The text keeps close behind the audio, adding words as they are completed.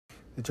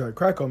they tried to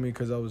crack on me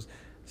because I was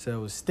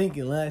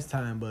stinking last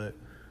time, but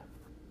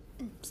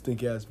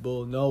stinky ass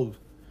bull knows.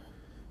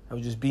 I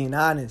was just being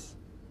honest.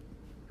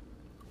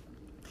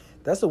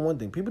 That's the one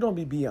thing. People don't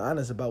be being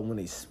honest about when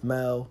they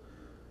smell.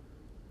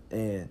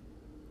 And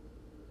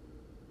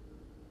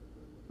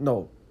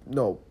no,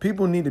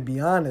 people need to be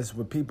honest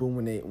with people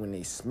when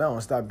they smell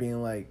and stop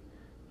being like,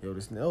 yo,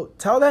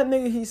 tell that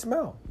nigga he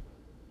smell.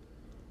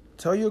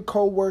 Tell your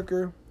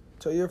coworker,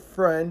 tell your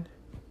friend.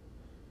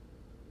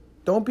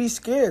 Don't be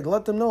scared.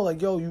 Let them know,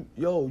 like, you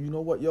know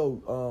what,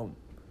 you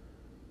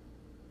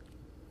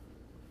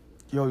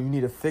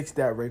need to fix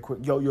that right quick.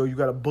 Yo, you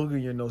got a booger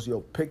in your nose.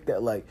 Yo, pick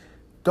that. Like,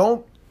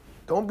 don't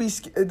be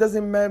scared. It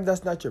doesn't matter if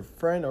that's not your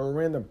friend or a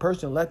random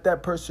person. Let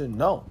that person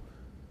know.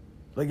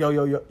 Like,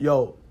 yo,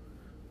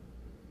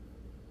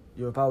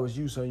 if I was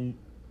you, son,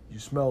 you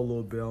smell a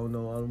little bit. I don't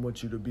know. I don't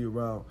want you to be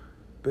around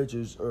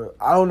bitches. Or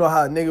I don't know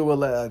how a nigga would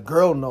let a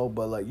girl know,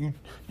 but, like,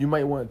 you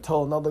might want to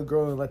tell another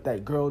girl and let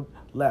that girl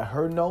let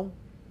her know.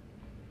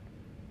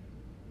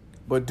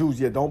 But, dudes,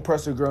 yeah, don't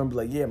press a girl and be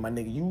like, yeah, my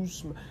nigga, you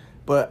smell.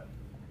 But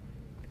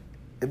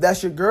if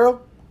that's your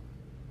girl,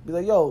 be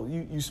like, yo,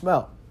 you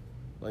smell.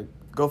 Like,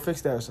 go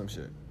fix that or some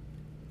shit.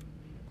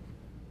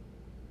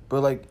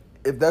 But, like,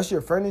 if that's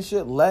your friend and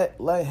shit,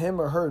 let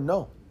him or her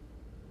know.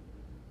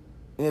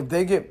 And if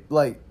they get,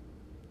 like,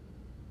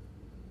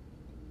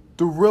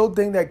 the real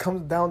thing that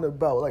comes down to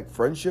about, like,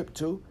 friendship,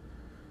 too,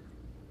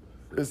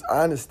 is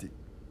honesty.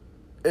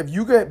 If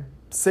you could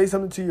say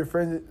something to your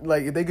friends,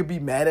 like, if they could be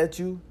mad at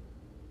you,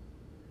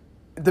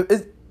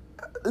 it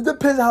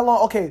depends how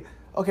long. Okay,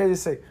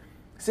 just say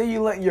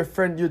you let your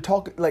friend, you're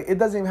talking, like, it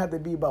doesn't even have to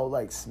be about,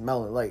 like,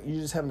 smelling. Like, you're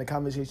just having a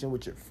conversation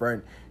with your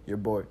friend, your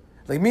boy.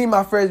 Like, me and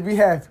my friends, we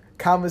have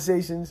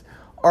conversations,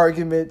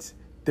 arguments,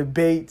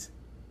 debates.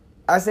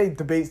 I say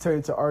debates turn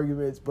into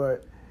arguments,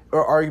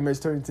 or arguments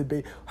turn into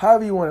debate.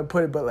 However you want to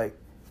put it, but, like,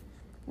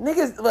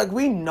 niggas, like,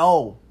 we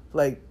know.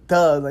 Like,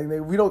 duh. Like,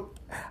 we don't,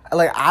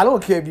 like, I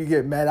don't care if you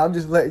get mad. I'm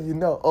just letting you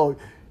know. Oh,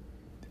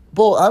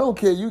 bull, I don't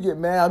care if you get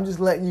mad. I'm just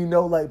letting you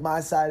know, like,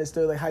 my side of the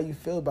story, like, how you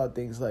feel about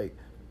things. Like,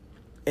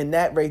 and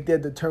that right there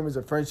determines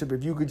a friendship.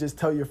 If you could just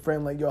tell your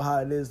friend, like, yo, how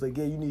it is, like,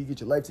 yeah, you need to get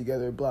your life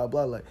together, blah,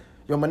 blah, like,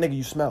 yo, my nigga,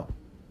 you smell.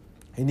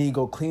 You need to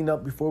go clean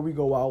up before we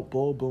go out,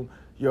 boom, boom.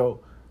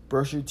 Yo,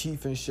 brush your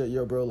teeth and shit,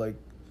 yo, bro, like,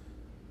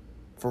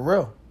 for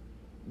real.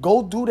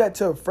 Go do that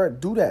to a friend.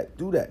 Do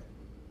that.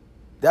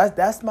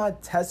 That's my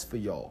test for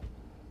y'all.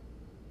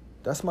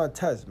 That's my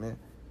test, man.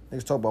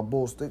 Niggas talk about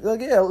bullshit.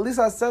 Like, yeah, at least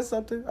I said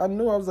something. I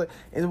knew. I was like,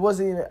 it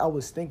wasn't even, I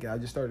was thinking. I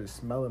just started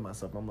smelling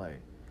myself. I'm like,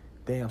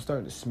 damn, I'm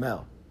starting to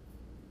smell.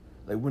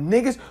 Like, when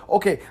niggas,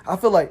 okay, I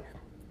feel like,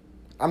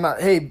 I'm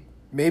not, hey,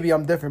 maybe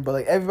I'm different, but,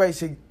 like,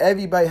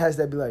 everybody has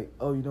that be like,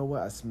 oh, you know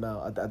what, I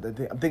smell. I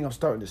think I'm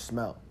starting to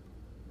smell.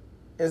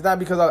 It's not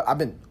because I've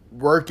been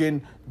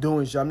working,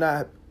 doing shit. I'm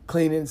not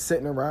cleaning,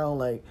 sitting around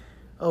like,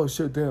 oh,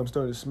 shit, damn, I'm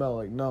starting to smell.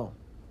 Like, no.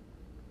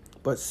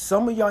 But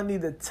some of y'all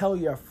need to tell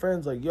your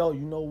friends, like, yo, you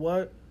know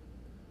what?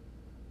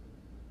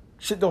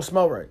 Shit don't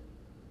smell right.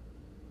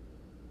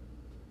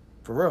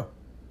 For real.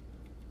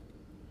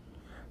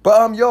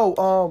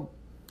 But,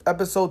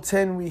 episode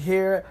 10, we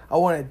here. I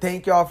want to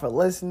thank y'all for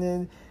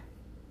listening.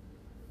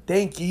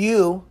 Thank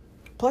you.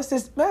 Plus,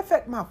 matter of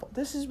fact, my fault.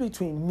 This is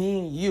between me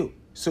and you.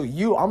 So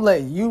I'm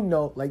letting you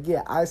know, like,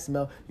 yeah, I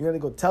smell. You're going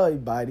to go tell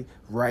everybody,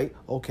 right?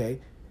 Okay.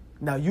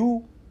 Now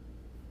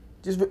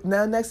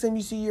next time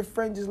you see your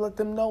friend, just let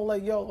them know,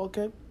 like, yo,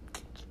 okay.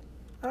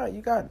 All right,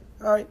 you got it.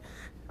 All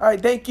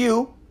right, thank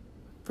you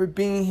for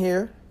being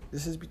here.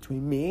 This is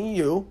between me and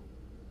you.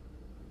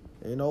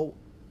 You know,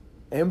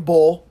 and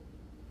Bull.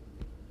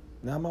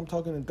 Now I'm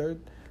talking in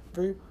third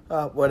for you.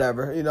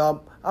 Whatever. You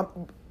know,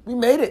 we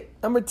made it.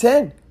 Number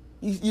 10.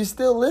 You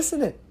still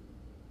listening.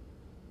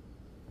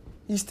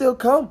 You still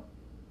come.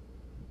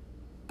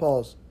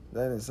 Pause.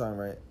 That didn't sound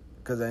right.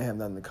 Because I didn't have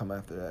nothing to come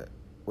after that.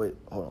 Wait,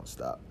 hold on,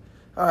 stop.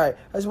 All right,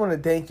 I just want to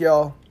thank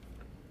y'all.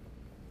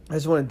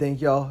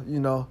 You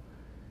know,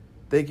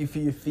 thank you for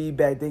your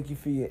feedback. Thank you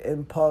for your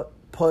input.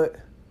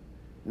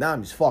 Now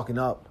I'm just fucking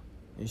up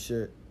and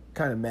shit.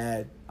 Kind of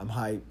mad. I'm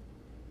hyped.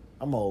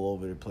 I'm all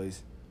over the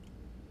place.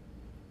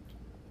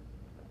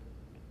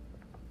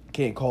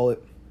 Can't call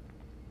it.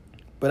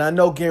 But I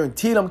know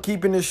guaranteed I'm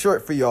keeping this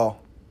short for y'all.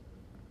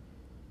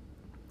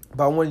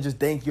 But I want to just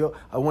thank you.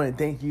 I want to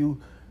thank you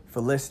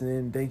for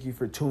listening. Thank you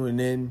for tuning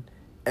in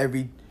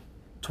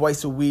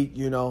twice a week.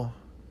 You know,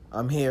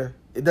 I'm here.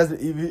 It doesn't,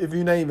 if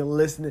you're not even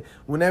listening,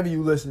 whenever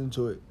you listen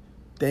to it,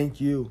 thank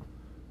you.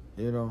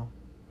 You know,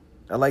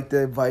 I like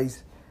the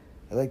advice.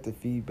 I like the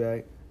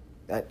feedback.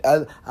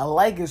 I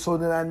like it so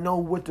that I know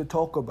what to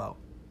talk about.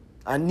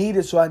 I need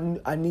it so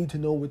I need to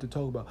know what to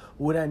talk about.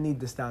 What I need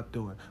to stop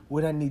doing.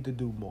 What I need to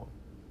do more.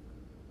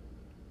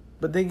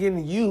 But then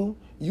again, you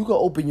can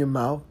open your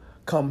mouth,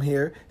 come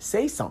here,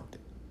 say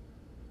something.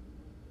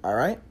 All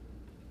right?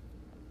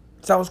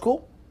 Sounds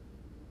cool?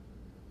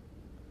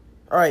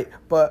 All right,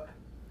 but,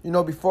 you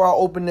know, before I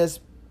open this,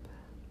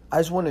 I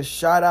just want to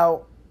shout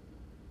out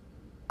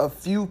a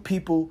few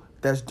people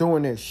that's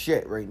doing their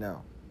shit right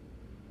now.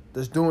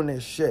 that's doing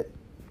their shit.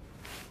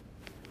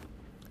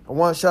 I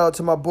want to shout out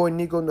to my boy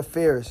Nico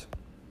Nefarious.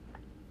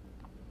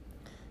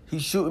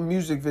 He's shooting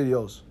music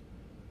videos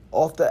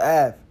off the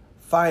Ave.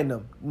 Find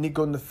him,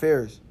 Nico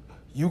Nefarious.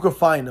 You can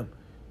find him.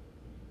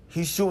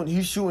 He's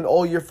shooting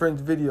all your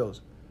friends'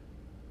 videos.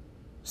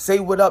 Say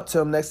what up to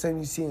him next time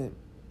you see him.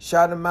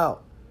 Shout him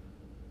out.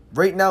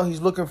 Right now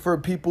he's looking for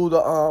people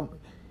to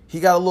he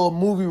got a little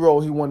movie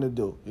role he want to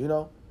do, you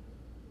know?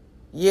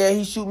 Yeah,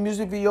 he shoot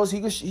music videos.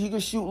 He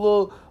could shoot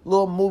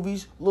little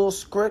movies, little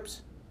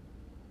scripts.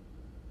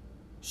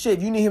 Shit,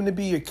 you need him to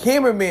be your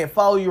cameraman,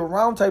 follow you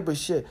around type of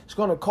shit. It's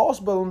gonna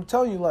cost, but I'm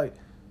telling you, like,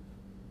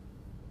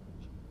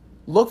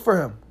 look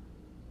for him.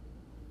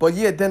 But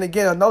yeah, then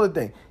again, another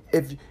thing.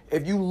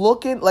 If you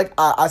looking, like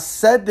I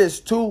said this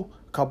too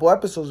a couple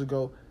episodes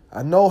ago,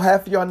 I know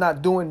half of y'all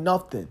not doing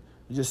nothing.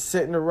 You're just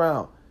sitting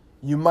around.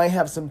 You might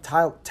have some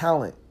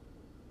talent.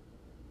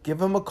 Give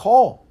him a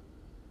call.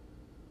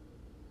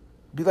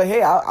 Be like,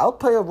 hey, I'll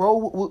play a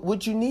role.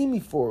 What you need me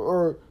for?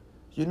 Or,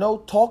 you know,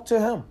 talk to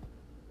him.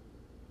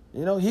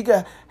 You know, he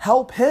can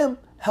help him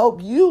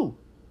help you.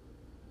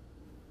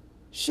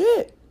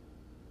 Shit.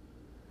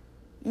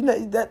 You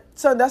know,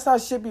 that's how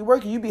shit be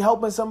working. You be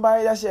helping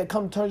somebody, that shit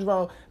turns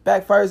around,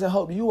 backfires and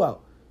help you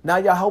out. Now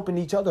y'all helping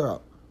each other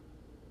out.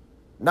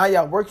 Now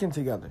y'all working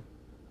together.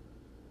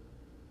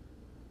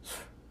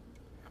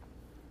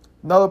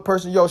 Another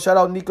person, yo, shout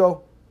out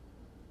Nico.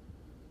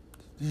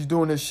 He's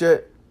doing this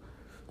shit.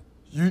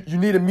 You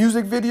need a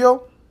music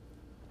video?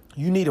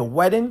 You need a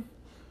wedding?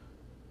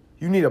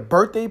 You need a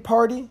birthday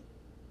party?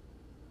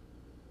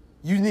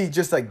 You need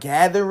just a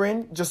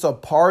gathering, just a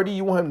party?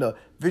 You want him to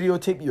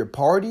videotape your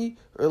party?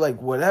 Or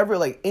like whatever,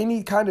 like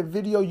any kind of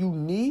video you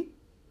need?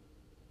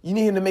 You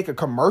need him to make a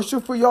commercial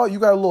for y'all? You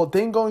got a little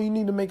thing going, you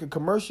need to make a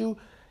commercial?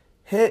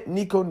 Hit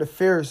Nico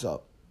Nefarious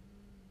up.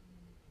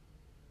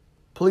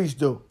 Please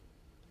do.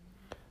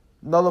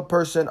 Another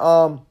person,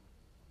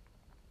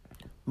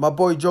 my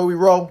boy Joey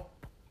Rowe.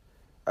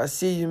 I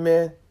see you,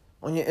 man,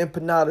 on your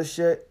empanada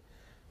shit,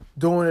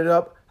 doing it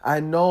up. I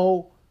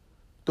know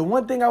the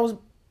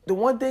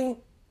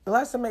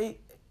last time I ate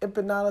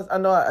empanadas, I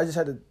know I just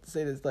had to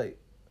say this, like,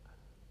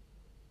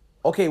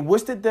 okay,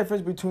 what's the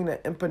difference between an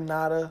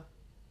empanada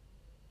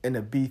and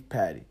a beef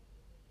patty?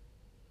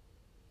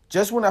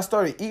 Just when I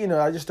started eating it,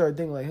 I just started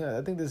thinking, like,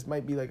 I think this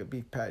might be like a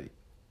beef patty.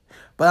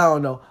 But I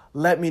don't know.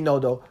 Let me know,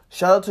 though.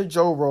 Shout out to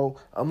Joe Rowe.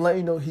 I'm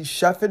letting you know he's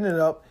chefing it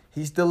up.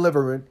 He's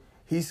delivering.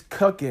 He's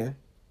cooking.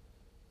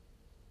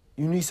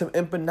 You need some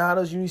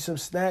empanadas. You need some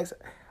snacks.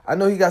 I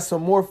know he got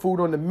some more food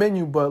on the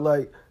menu, but,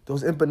 like,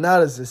 those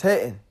empanadas is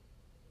hitting.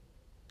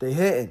 They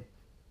hitting.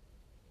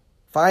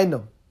 Find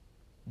them.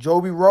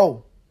 Joey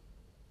Rowe.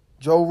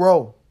 Joe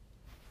Rowe.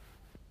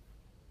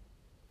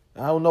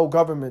 I don't know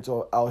governments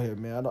out here,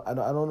 man. I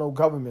don't know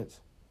governments.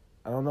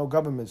 I don't know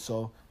governments,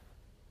 so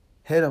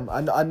hit him.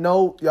 I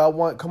know y'all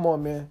want, come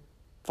on, man.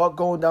 Fuck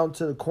going down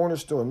to the corner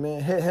store,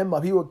 man. Hit him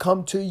up. He would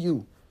come to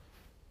you.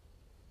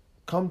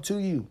 Come to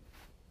you.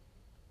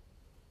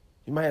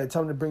 You might have to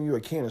tell him to bring you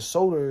a can of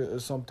soda or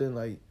something,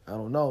 like, I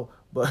don't know.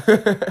 But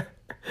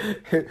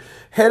hit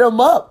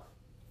him up.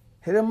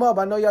 Hit him up.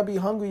 I know y'all be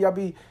hungry. Y'all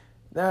be,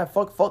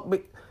 fuck.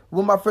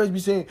 When my friends be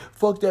saying,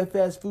 fuck that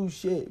fast food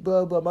shit,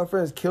 blah, blah. My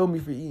friends kill me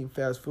for eating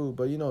fast food.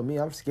 But you know me,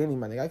 I'm skinny,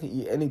 my nigga. I can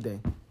eat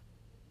anything.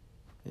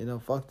 You know,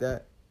 fuck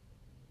that.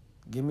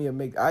 Give me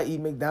I eat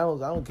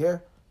McDonald's. I don't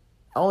care.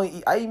 I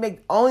only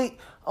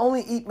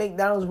eat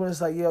McDonald's when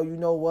it's like, yo, you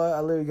know what? I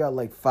literally got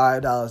like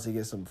 $5 to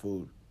get some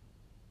food.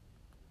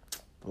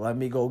 Let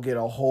me go get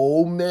a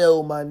whole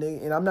meal, my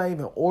nigga. And I'm not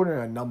even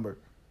ordering a number.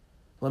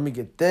 Let me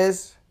get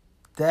this,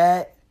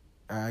 that.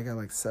 All right, I got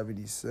like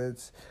 70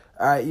 cents.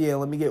 All right, yeah,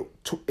 let me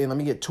get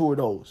two of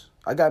those.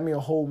 I got me a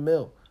whole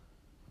meal.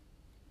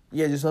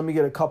 Yeah, just let me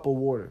get a cup of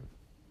water.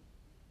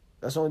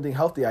 That's the only thing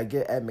healthy I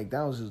get at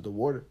McDonald's is the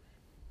water.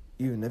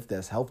 Even if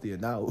that's healthy or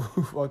not,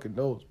 who fucking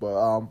knows?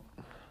 But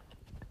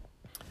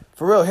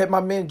for real, hit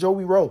my man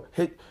Joey Rowe.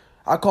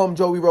 I call him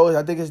Joey Rowe.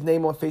 I think his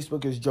name on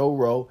Facebook is Joe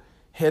Rowe.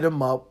 Hit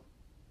him up.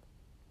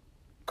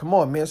 Come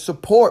on, man.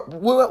 Support.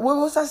 What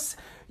was that?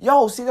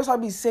 Yo, see, that's what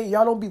I be saying.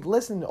 Y'all don't be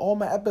listening to all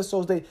my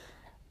episodes.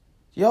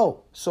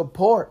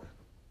 Support.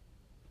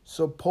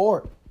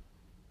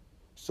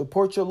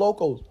 Support your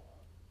locals.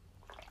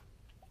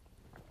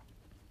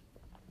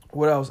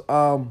 What else?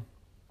 My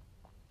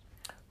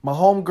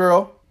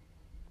homegirl.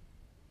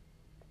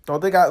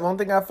 Don't think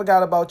I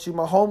forgot about you.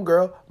 My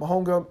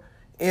homegirl,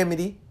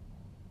 Amity.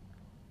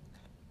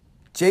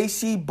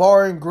 JC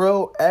Bar and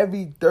Grill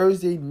every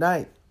Thursday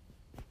night.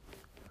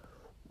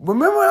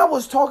 Remember when I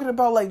was talking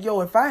about, like, yo,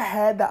 if I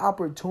had the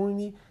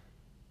opportunity,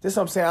 this is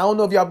what I'm saying. I don't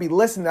know if y'all be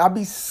listening. I'll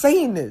be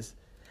saying this.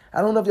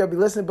 I don't know if y'all be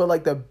listening, but,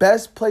 like, the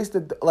best place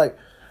to, like,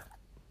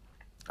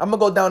 I'm going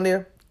to go down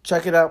there,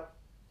 check it out.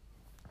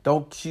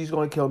 She's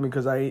going to kill me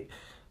because I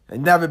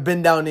never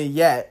been down there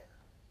yet.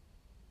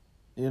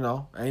 You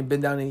know, I ain't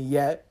been down there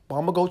yet. But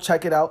I'm going to go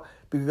check it out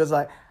because,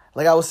 like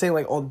I was saying,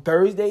 like, on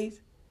Thursdays,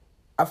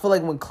 I feel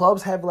like when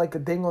clubs have, like, a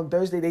thing on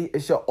Thursday,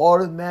 it should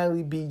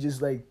automatically be just,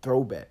 like,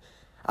 throwback.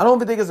 I don't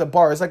even think it's a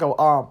bar. It's like a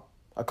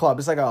club.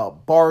 It's like a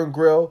bar and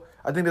grill.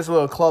 I think there's a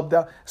little club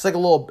down. It's like a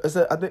little.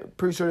 I think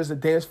pretty sure there's a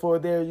dance floor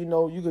there. You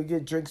know, you could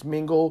get drinks,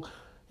 mingle.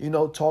 You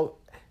know, talk,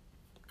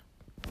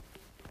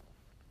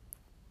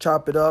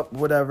 chop it up,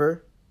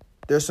 whatever.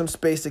 There's some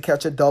space to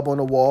catch a dub on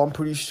the wall. I'm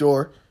pretty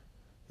sure.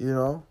 You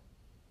know.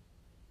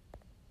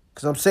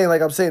 Cause I'm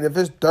saying if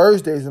it's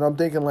Thursdays and I'm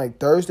thinking like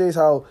Thursdays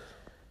how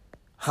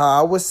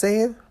I was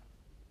saying.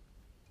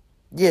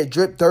 Yeah,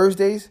 Drip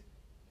Thursdays.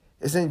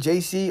 It's in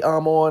JC.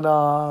 I'm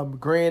on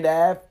Grand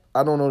Ave.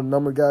 I don't know the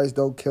number, guys.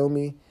 Don't kill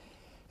me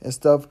and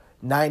stuff.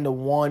 9 to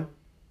 1.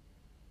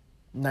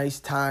 Nice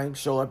time.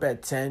 Show up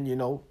at 10, you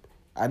know.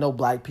 I know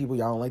black people,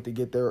 y'all don't like to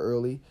get there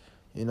early,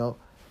 you know.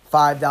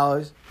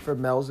 $5 for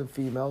males and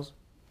females.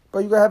 But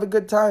you gotta have a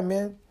good time,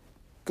 man.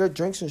 Good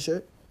drinks and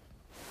shit.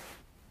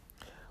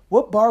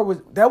 What bar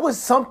was... That was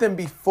something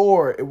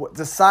before. It was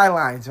the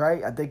Sidelines,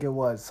 right? I think it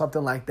was.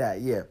 Something like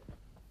that, yeah.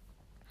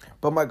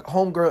 But my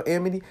homegirl,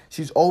 Amity,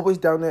 she's always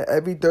down there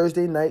every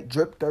Thursday night.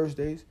 Drip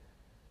Thursdays.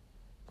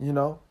 You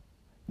know?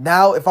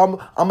 Now, if I'm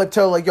gonna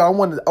tell her, like, yo, I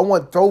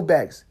want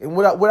throwbacks. And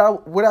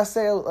what I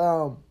say,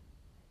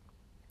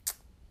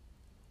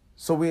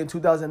 so we in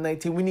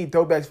 2019, we need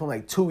throwbacks from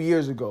like 2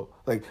 years ago.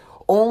 Like,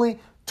 only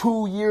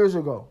 2 years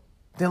ago.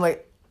 Then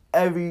like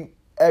every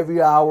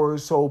hour or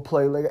so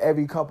play, like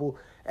every couple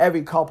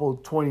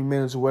 20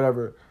 minutes or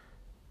whatever.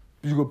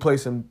 You could play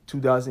some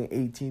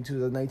 2018,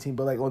 2019,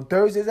 but like on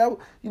Thursdays,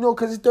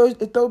 because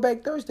it's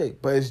Throwback Thursday.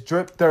 But it's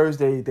Drip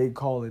Thursday, they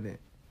calling it.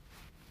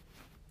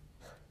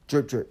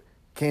 Drip.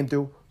 Came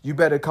through. You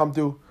better come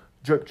through.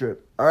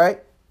 Drip. All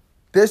right?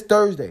 This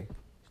Thursday,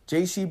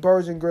 JC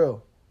Bars and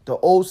Grill. The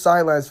old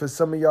Sidelines for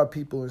some of y'all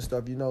people and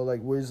stuff, you know,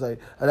 like where it's like,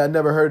 and I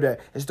never heard that.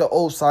 It's the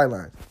old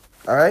Sidelines.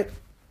 All right?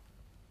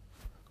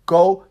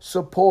 Go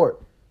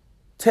support.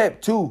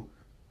 Tip 2.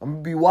 I'm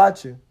going to be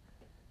watching.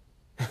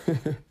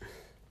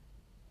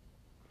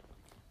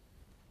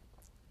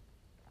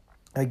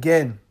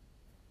 Again,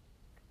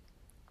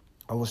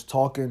 I was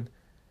chopping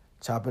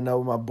up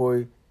with my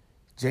boy,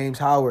 James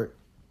Howard.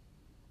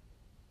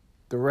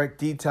 Direct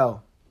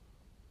detail.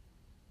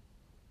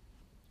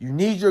 You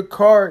need your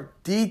car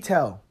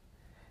detail.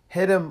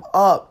 Hit him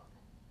up.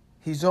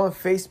 He's on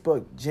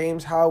Facebook,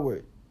 James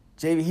Howard.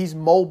 JV, he's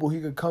mobile. He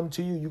could come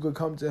to you. You could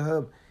come to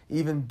him.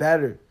 Even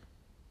better.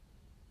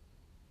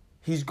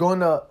 He's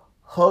going to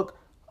hook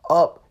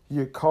up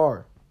your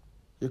car.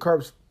 Your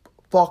car's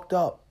fucked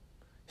up.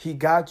 He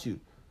got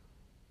you.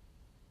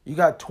 You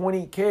got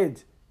 20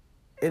 kids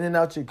in and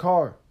out your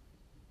car.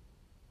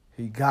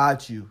 He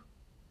got you.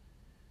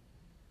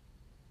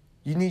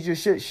 You need your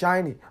shit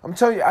shiny. I'm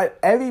telling you,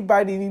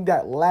 everybody need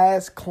that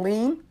last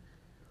clean,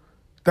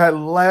 that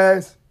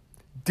last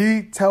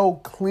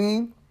detail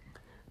clean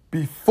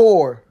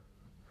before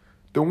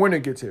the winter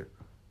gets here.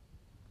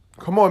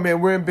 Come on, man.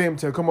 We're in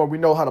Binghamton. Come on. We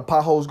know how the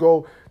potholes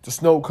go. The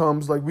snow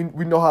comes. Like,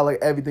 we know how, like,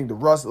 everything, the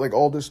rust, like,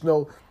 all the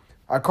snow.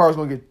 Our car's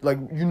going to get, like,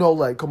 you know,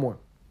 like, come on.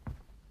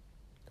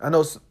 I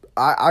know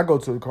I go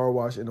to the car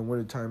wash in the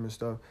wintertime and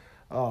stuff.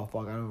 Oh,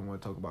 fuck. I don't even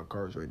want to talk about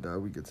cars right now.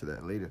 We get to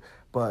that later.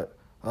 But,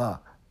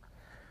 fuck.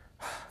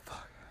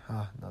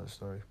 Another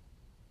story.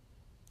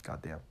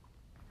 Goddamn.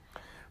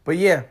 But,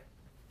 yeah.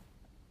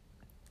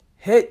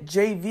 Hit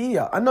JV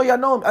up. I know y'all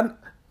know him.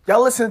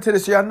 Y'all listening to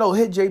this, y'all know.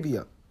 Hit JV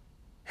up.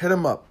 Hit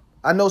him up.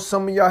 I know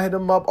some of y'all hit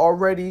him up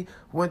already.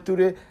 Went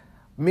through it.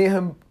 Me and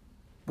him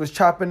was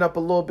chopping up a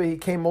little bit. He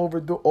came over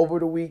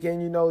the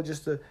weekend, you know,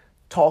 just to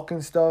talk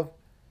and stuff.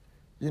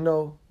 You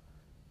know,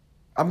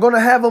 I'm going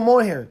to have him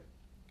on here.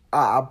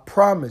 I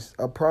promise.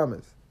 I'm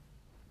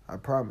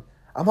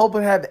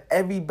hoping to have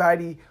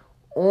everybody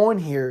on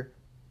here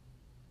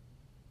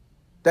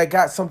that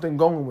got something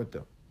going with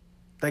them.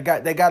 They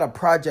got a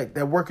project.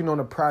 They're working on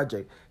a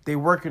project. They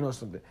working on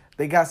something.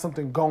 They got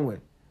something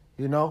going,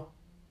 you know?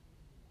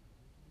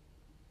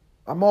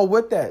 I'm all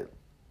with that.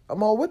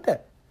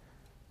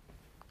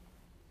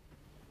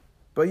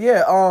 But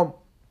yeah,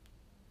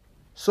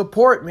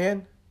 support,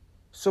 man.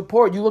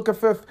 Support. You looking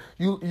for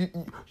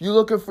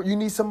you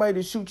need somebody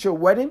to shoot your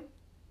wedding?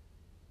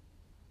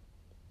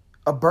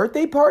 A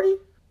birthday party?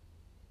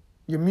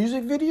 Your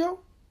music video?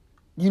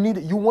 You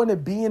want to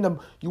be in a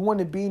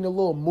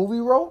little movie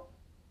role?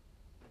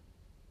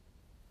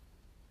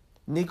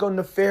 Nico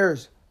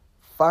Nefarious.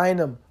 Find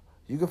him.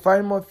 You can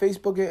find him on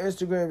Facebook and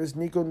Instagram. It's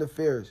Nico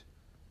Nefarious.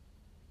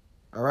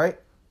 All right?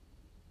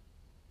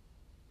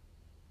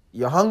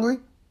 You hungry?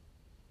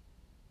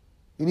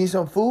 You need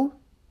some food?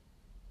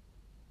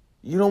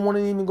 You don't want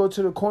to even go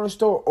to the corner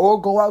store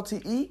or go out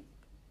to eat?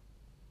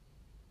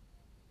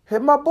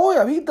 Hit my boy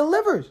up. He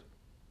delivers.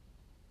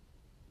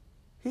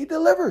 He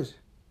delivers.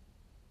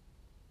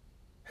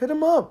 Hit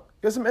him up.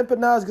 Get some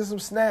empanadas. Get some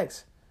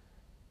snacks.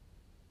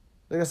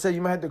 Like I said,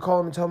 you might have to call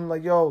him and tell him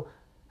like, yo,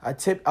 I'm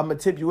gonna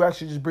tip you.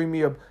 Actually, just bring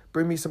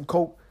me some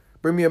Coke,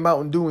 bring me a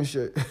Mountain Dew and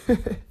shit.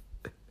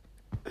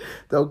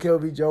 Don't kill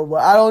me, Joe.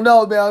 But I don't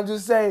know, man. I'm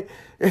just saying,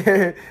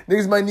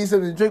 niggas might need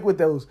something to drink with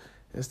those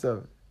and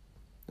stuff.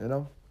 You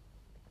know.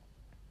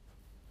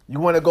 You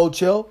want to go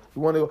chill?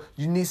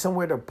 You need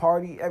somewhere to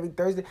party every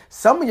Thursday?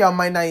 Some of y'all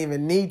might not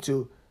even need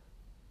to.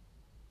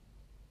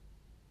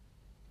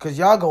 Cause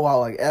y'all go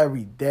out like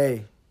every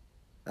day.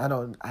 I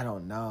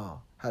don't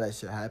know how that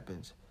shit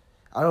happens.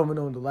 I don't even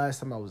know the last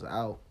time I was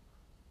out.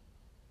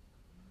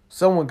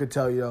 Someone could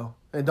tell you though.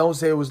 And don't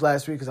say it was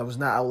last week because I was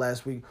not out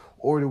last week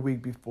or the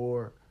week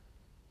before.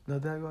 No,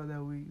 did I go out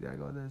that week? Did I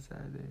go out that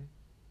Saturday?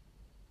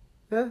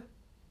 Yeah.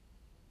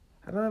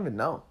 I don't even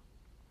know.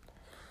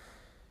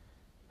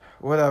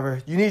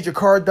 Whatever. You need your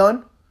car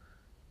done?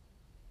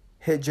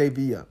 Hit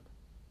JV up.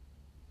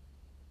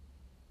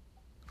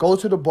 Go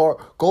to the bar.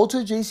 Go to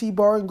JC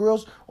Bar and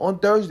Grills on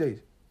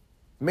Thursdays.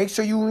 Make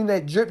sure you in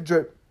that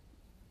drip.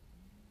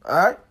 All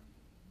right?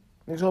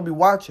 Niggas gonna be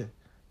watching.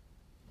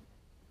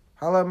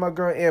 Holla at my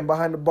girl Ann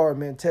behind the bar,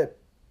 man.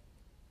 Tip.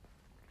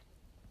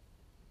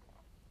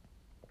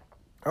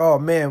 Oh,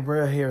 man.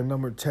 We're here.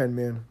 Number 10,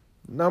 man.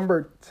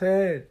 Number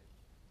 10.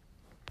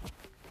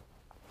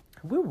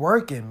 We're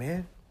working,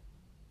 man.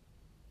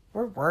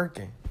 We're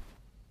working.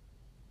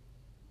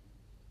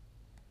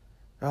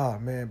 Oh,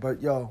 man.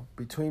 But, yo,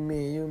 between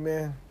me and you,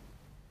 man,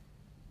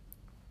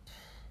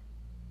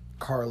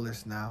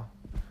 carless now.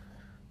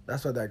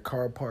 That's why that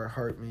car part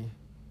hurt me.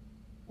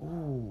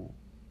 Ooh.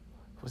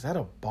 Was that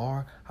a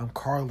bar? I'm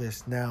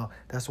carless now.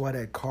 That's why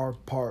that car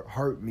part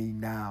hurt me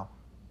now.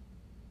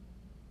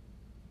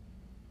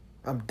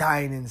 I'm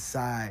dying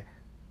inside.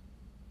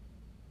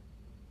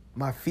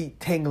 My feet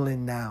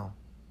tingling now.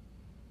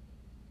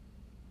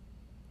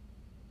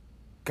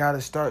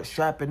 Gotta start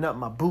strapping up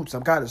my boots.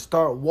 I've gotta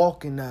start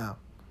walking now.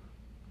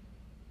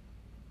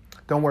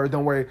 Don't worry.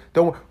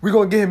 We're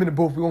gonna get him in the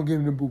booth.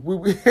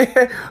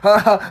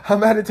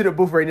 I'm headed to the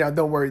booth right now.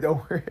 Don't worry.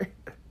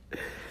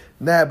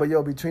 Nah, but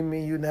yo, between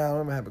me and you now, I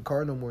don't have a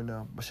car no more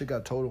now. My shit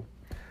got total.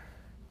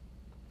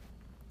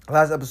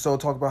 Last episode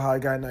talked about how I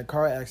got in that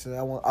car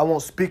accident. I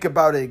won't speak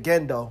about it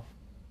again though.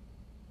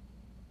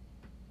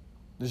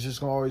 It's just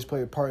gonna always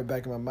play a part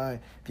back in my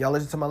mind. If y'all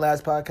listen to my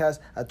last podcast,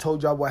 I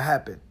told y'all what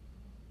happened.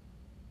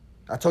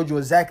 I told you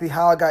exactly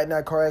how I got in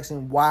that car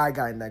accident, why I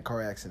got in that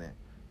car accident.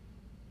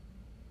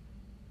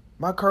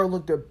 My car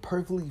looked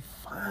perfectly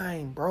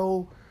fine,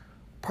 bro.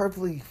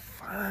 Perfectly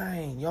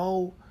fine,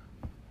 yo.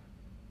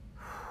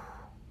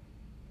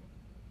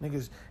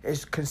 Niggas,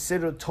 it's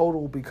considered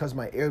total because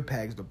my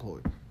AirTags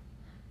deployed.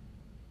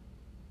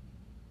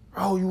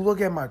 Bro, you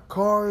look at my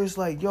car, it's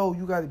like, yo,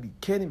 you gotta be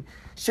kidding me.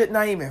 Shit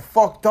not even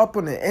fucked up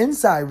on the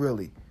inside,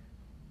 really.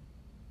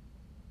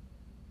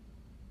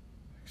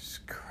 It's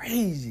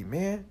crazy,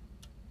 man.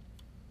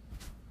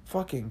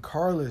 Fucking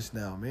carless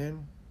now,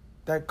 man.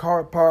 That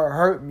car part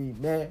hurt me,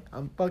 man.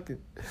 I'm fucking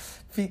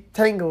feet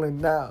tingling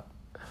now.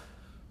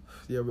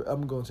 Yeah,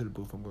 I'm going to the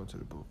booth.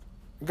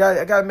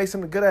 I gotta make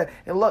something good at it.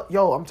 And look,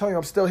 yo, I'm telling you,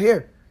 I'm still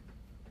here.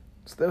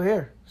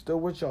 Still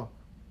with y'all.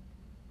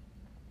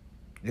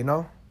 You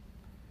know?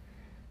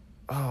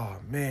 Oh,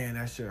 man,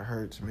 that shit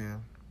hurts,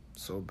 man.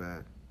 So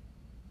bad.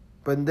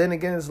 But then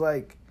again, it's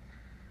like,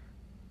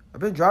 I've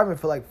been driving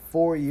for like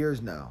 4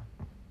 years now.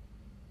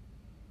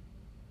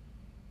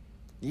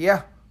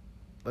 Yeah.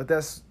 Let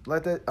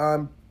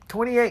that,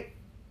 28.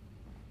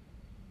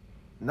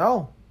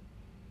 No.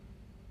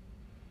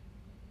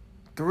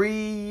 3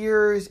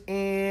 years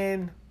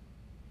and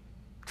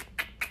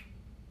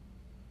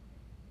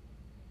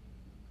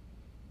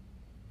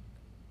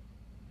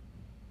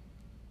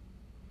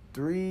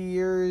 3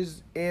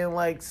 years and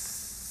like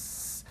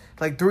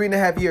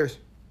 3.5 years.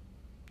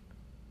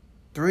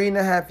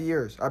 3.5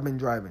 years I've been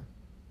driving.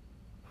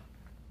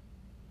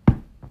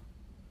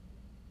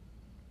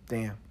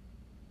 Damn.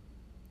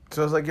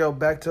 So it's like, yo,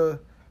 back to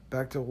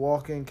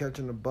walking,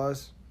 catching the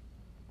bus.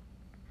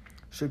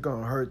 Shit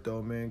gonna hurt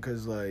though, man,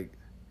 cause like,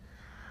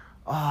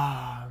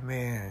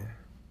 man.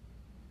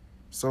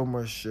 So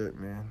much shit,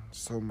 man.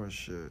 So much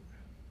shit.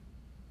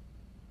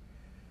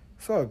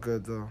 It's all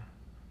good though.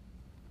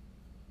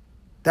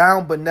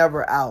 Down but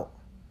never out.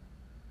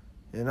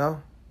 You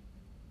know?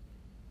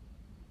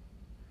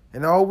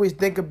 And I always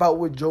think about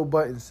what Joe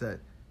Budden said.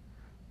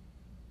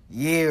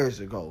 Years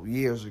ago.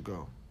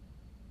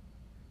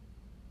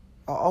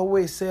 I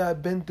always say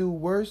I've been through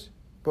worse,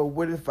 but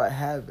what if I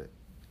haven't?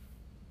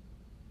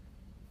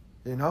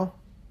 You know?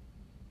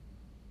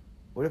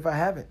 What if I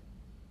haven't?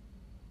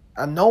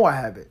 I know I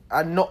haven't.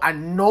 I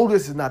know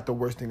this is not the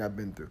worst thing I've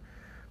been through.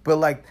 But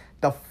like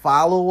the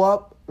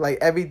follow-up, like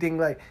everything,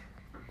 like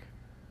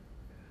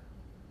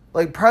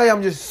probably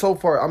I'm just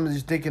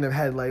thinking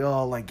ahead, like,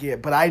 oh, like, yeah.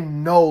 But I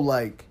know,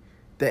 like,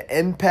 the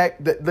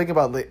impact, think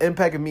about the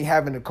impact of me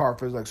having a car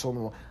for like so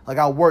long. Like,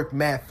 I work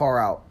mad far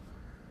out.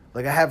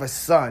 Like, I have a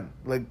son.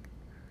 Like,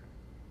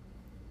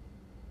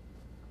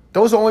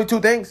 those are only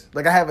two things.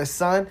 Like, I have a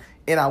son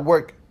and I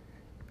work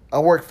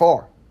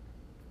far.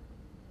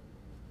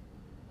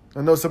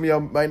 I know some of y'all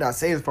might not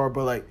say it's far,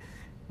 but like,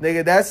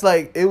 nigga, that's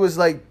like, it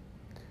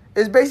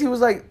basically was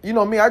like, you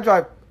know me, I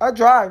drive.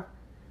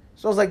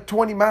 So it's like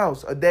 20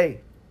 miles a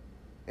day.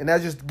 And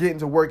that's just getting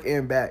to work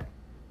and back.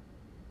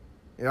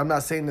 And I'm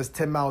not saying this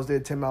 10 miles there,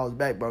 10 miles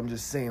back, but I'm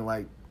just saying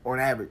like on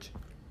average.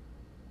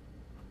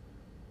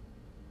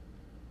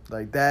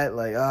 Like that,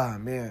 like, ah,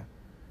 man.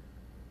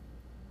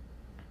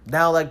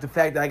 Now, like, the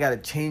fact that I gotta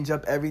change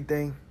up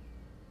everything.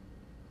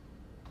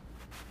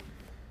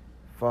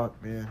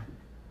 Fuck, man.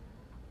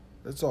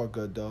 It's all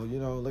good, though. You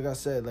know, like I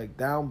said, like,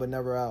 down but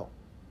never out.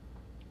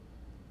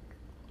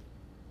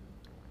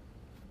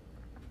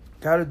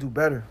 Gotta do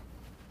better.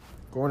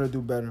 Going to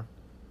do better.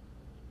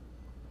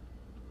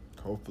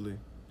 Hopefully.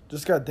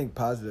 Just gotta think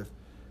positive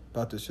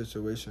about the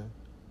situation.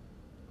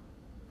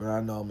 But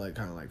I know I'm, like,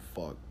 kind of like,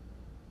 fuck.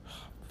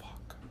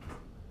 Fuck.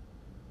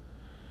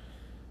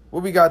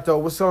 What we got, though?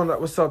 What's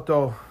up,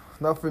 though?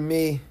 Enough for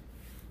me.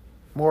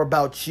 More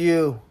about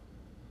you.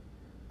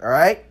 All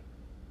right?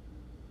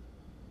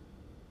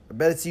 I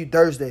better see you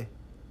Thursday.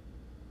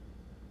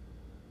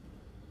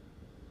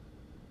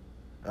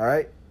 All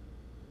right?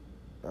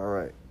 All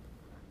right.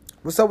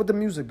 What's up with the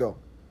music, though?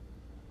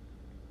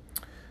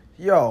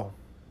 Yo.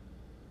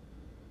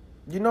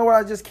 You know what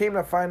I just came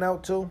to find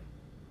out, too?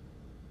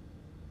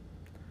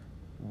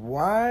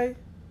 Why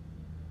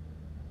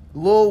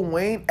Lil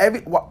Wayne...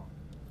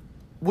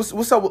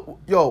 What's up with...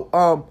 Yo,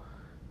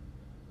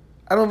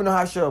 I don't even know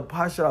how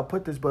should I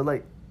put this, but,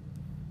 like...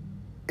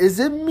 Is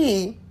it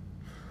me...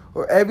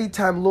 Or every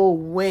time Lil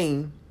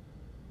Wayne,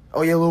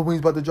 oh yeah, Lil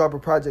Wayne's about to drop a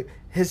project,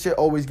 his shit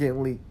always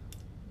getting leaked.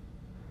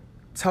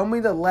 Tell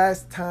me the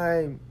last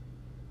time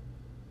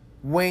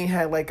Wayne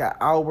had like an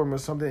album or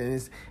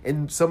something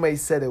and somebody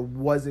said it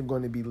wasn't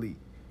going to be leaked.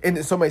 And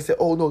then somebody said,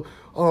 oh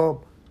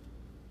no,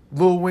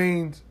 Lil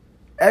Wayne's,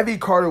 every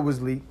Carter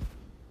was leaked.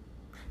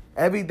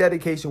 Every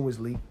dedication was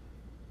leaked.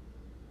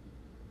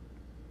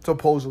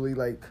 Supposedly,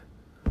 like,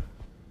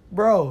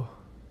 bro,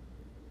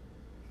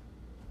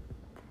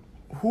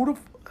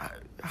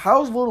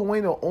 how's Lil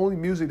Wayne the only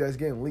music that's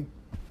getting leaked?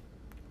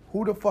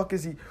 Who the fuck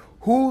is he?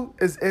 Who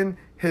is in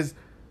his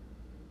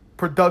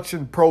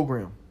production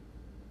program?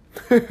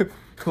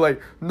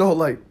 Like, no,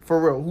 like, for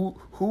real.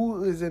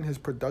 Who is in his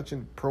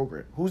production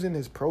program? Who's in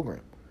his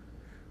program?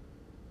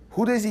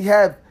 Who does he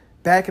have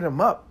backing him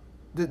up?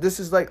 This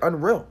is, like,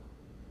 unreal.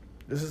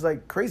 This is,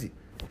 like, crazy.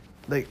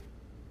 Like,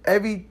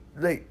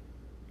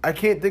 I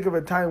can't think of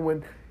a time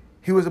when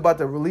he was about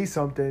to release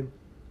something,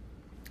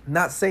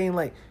 not saying,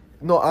 like,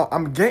 no,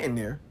 I'm getting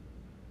there.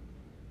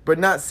 But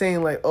not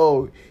saying, like,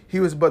 oh, he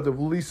was about to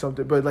release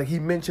something. But, like, he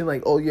mentioned,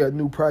 like, oh, yeah,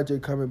 new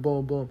project coming,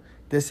 boom, boom,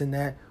 this and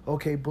that.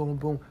 Okay, boom,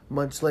 boom.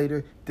 Months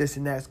later, this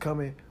and that's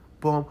coming.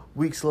 Boom.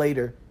 Weeks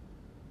later,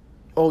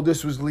 oh,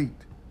 this was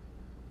leaked.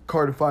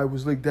 Carter 5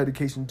 was leaked.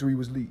 Dedication 3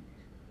 was leaked.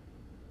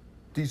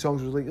 These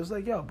songs was leaked. It was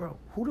like, yo, bro,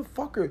 who the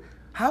fuck are...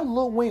 How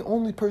Lil Wayne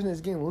only person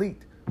that's getting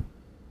leaked?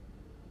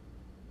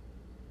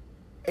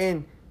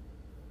 And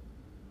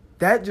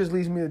that just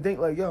leads me to think,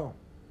 like, yo,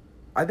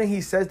 I think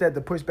he says that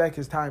to push back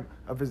his time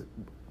of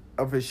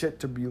his shit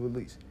to be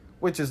released.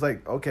 Which is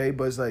like, okay,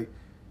 but it's like,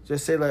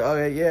 just say like,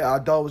 okay, yeah, I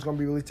thought it was going to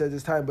be released at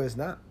this time, but it's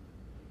not.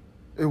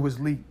 It was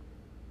leaked.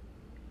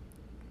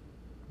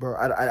 Bro,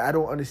 I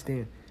don't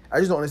understand. I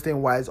just don't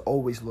understand why it's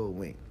always Lil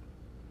Wayne.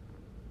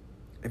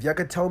 If y'all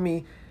could tell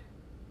me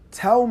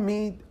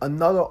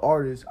another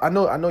artist. I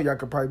know y'all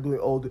could probably be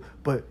older,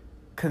 but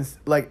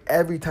like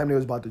every time they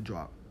was about to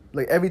drop.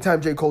 Like every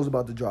time J. Cole's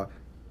about to drop,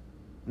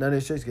 none of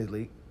his shit gets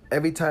leaked.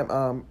 Every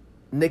time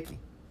Nicki,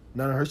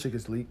 none of her shit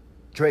gets leaked.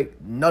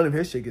 Drake, none of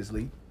his shit gets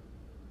leaked.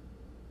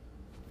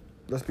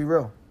 Let's be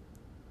real.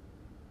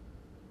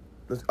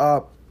 Let's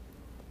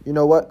you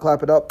know what?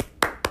 Clap it up.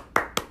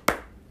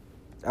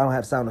 I don't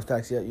have sound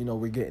effects yet. You know,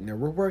 we're getting there.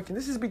 We're working.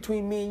 This is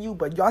between me and you,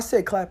 but y'all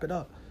said clap it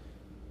up.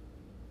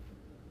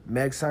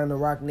 Meg signed to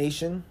Roc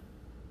Nation.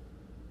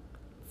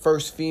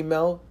 First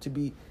female to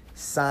be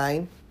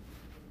signed.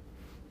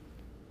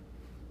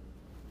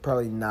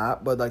 Probably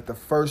not, but like the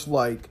first,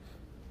 like,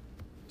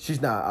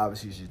 she's not.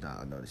 Obviously, she's not.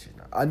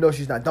 I know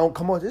she's not. Don't,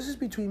 come on. This is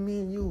between me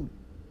and you.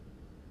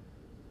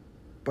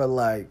 But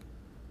like,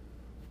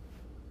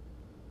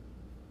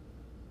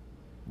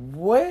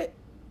 what?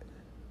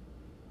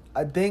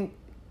 I think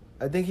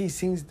he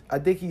sees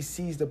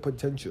the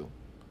potential.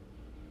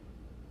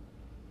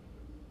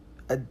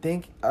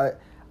 I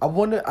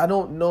wonder, I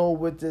don't know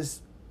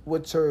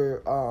what's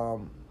her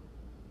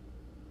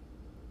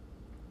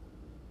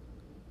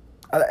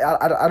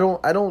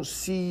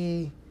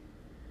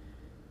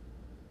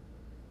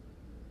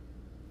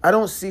I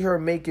don't see her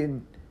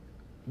making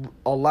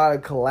a lot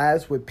of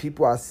collabs with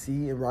people I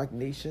see in Roc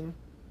Nation.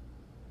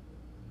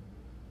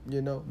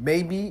 You know,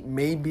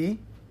 maybe,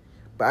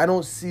 but I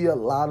don't see a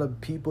lot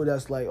of people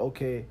that's like,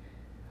 okay,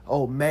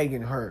 oh,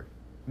 Megan her,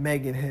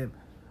 Megan him,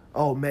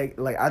 oh, Meg,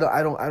 like I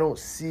don't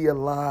see a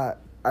lot.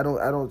 I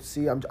don't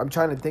see. I'm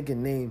trying to think of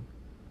name.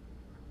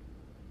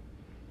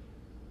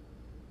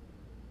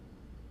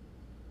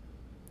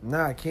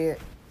 Nah, I can't.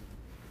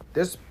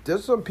 There's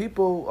some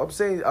people. I'm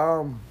saying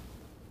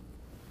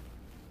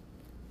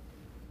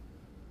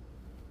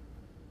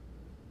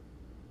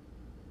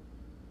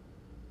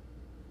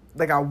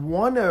like I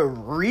want to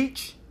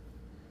reach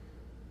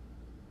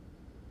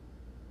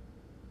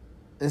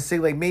and say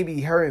like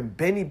maybe her and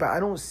Benny, but I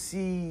don't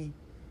see,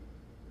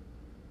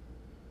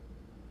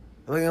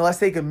 like, unless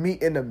they can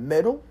meet in the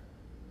middle.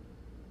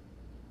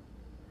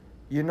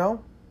 You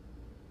know?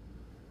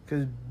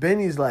 Because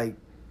Benny's like,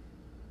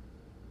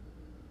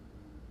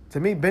 to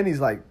me, Benny's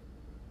like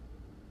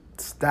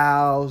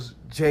Styles,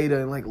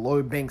 Jada, and like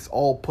Lloyd Banks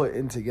all put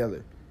in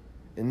together.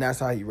 And that's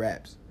how he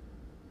raps.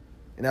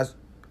 And that's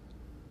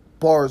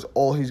bars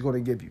all he's going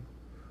to give you.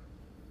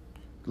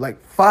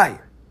 Like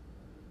fire.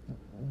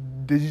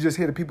 Did you just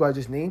hear the people I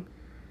just named?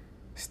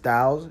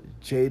 Styles,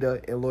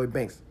 Jada, and Lloyd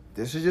Banks.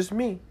 This is just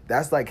me.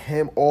 That's like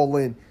him all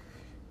in.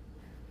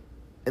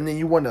 And then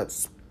you want to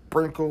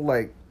sprinkle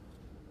like,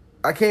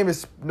 I can't even,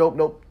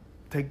 nope,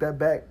 take that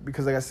back.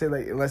 Because like I said,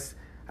 like unless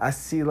I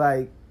see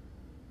like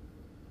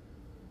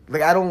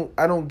I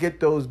don't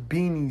get those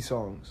Beanie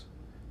songs.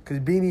 Because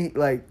Beanie,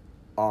 like,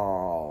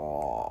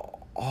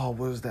 what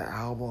was that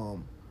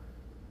album?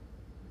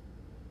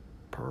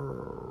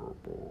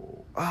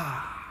 Purple.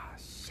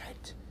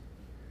 Shit.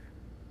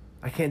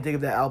 I can't think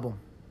of that album.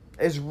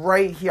 It's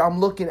right here. I'm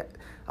looking at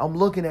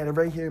it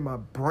right here in my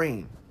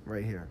brain.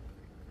 Right here.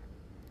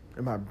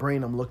 In my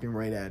brain, I'm looking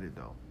right at it,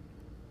 though.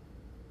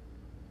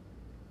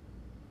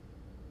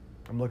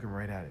 I'm looking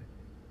right at it.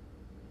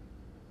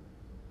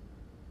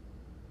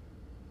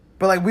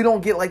 But, like, we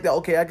don't get, like, that.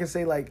 Okay, I can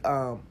say, like,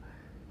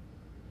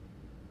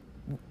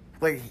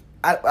 we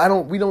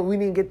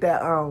didn't get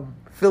that,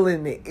 fill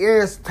in the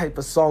ears type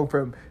of song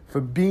from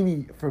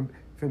Beanie,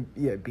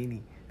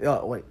 Beanie.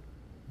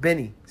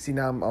 Benny. See,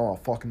 now I'm all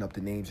fucking up the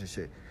names and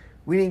shit.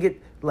 We didn't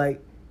get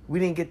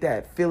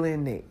that fill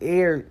in the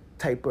air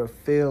type of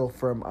feel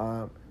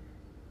from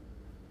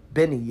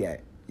Benny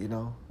yet, you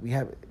know? We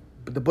haven't,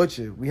 but the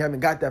Butcher, we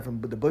haven't got that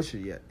from the Butcher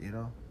yet, you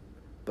know?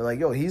 But like,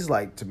 yo, he's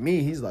like, to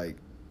me, he's like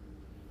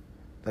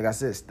I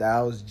said,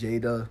 Styles,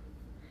 Jada,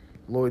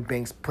 Lloyd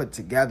Banks put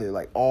together,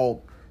 like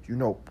all, you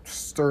know,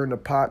 stir in the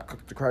pot,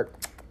 cook the crack,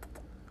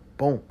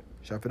 boom,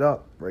 chef it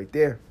up right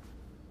there.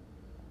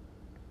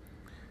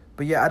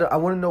 But yeah, I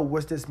want to know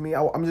what's this mean.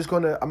 I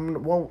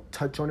won't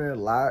touch on it a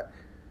lot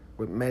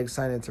with Meg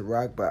signing to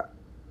Rock, but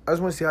I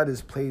just want to see how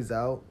this plays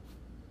out.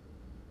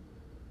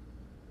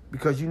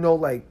 Because you know,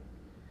 like,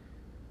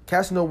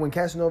 when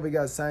Casanova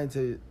got signed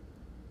to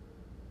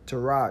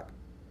Rock,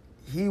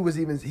 he was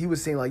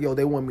saying like, yo,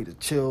 they want me to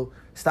chill,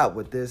 stop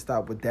with this,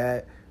 stop with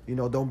that. You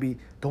know, don't be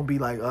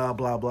like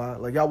blah blah.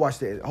 Like y'all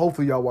watched it.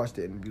 Hopefully y'all watched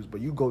the interviews, but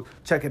you go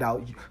check it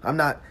out. I'm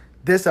not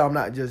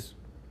just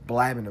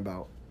blabbing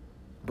about.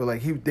 But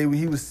like he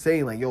was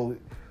saying like, yo,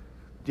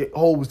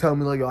 Hov was telling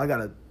me like, yo, I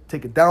gotta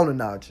take it down a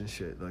notch and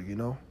shit, like, you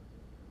know.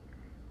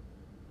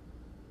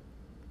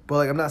 But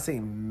like I'm not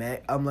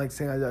saying I'm like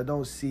saying I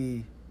don't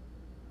see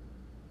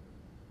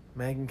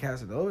Megan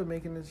Casanova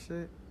making this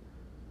shit.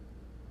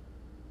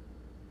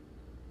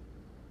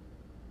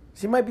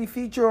 She might be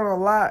featured on a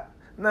lot.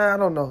 Nah, I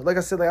don't know. Like I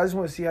said, like I just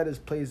want to see how this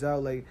plays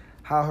out, like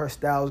how her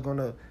style is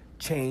gonna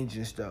change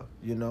and stuff,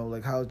 you know,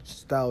 like how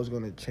style is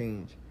gonna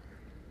change.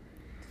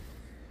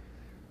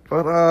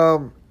 But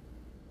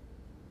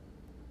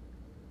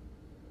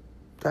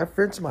that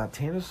French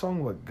Montana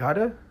song with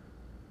Gutter.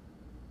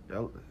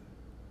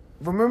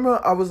 Remember,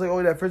 I was like,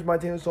 oh, that French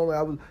Montana song. Like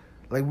I was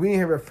like, we didn't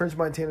hear a French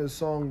Montana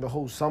song the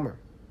whole summer.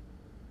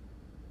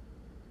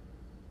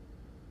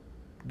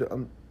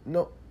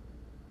 No,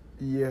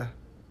 yeah.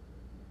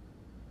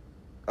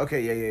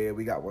 Okay, yeah,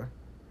 we got one.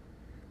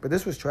 But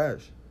this was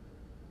trash.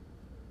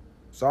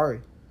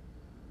 Sorry.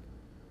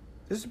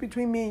 This is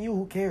between me and you.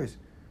 Who cares?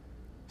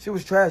 Shit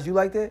was trash. You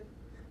liked it?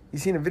 You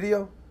seen the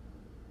video?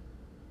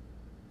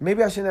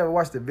 Maybe I should never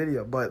watch the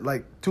video, but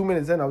like 2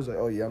 minutes in, I was like,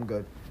 oh yeah, I'm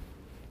good.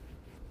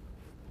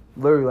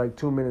 Literally like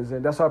 2 minutes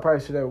in. That's why I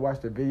probably should never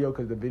watch the video,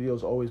 because the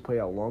videos always play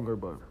out longer,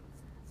 but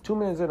 2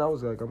 minutes in, I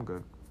was like, I'm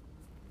good.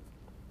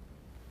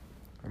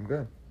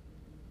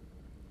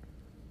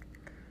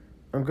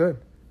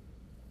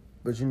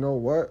 But you know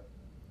what?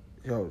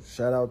 Yo,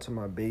 shout out to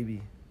my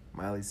baby,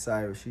 Miley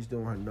Cyrus. She's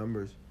doing her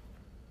numbers.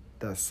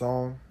 That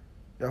song.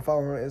 Y'all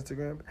follow her on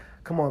Instagram?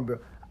 Come on, bro.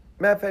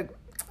 Matter of fact,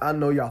 I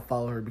know y'all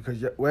follow her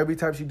because every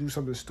time she do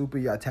something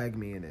stupid, y'all tag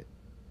me in it.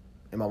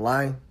 Am I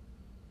lying?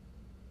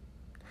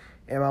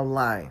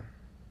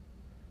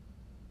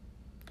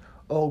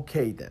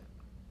 Okay, then.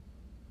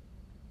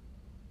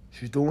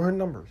 She's doing her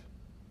numbers.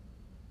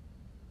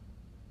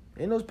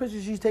 In those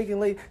pictures she's taking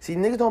late. See,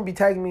 niggas don't be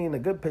tagging me in the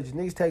good pictures.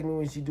 Niggas tag me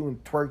when she doing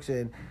twerks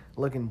and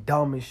looking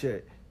dumb and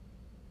shit.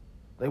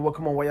 Like, well,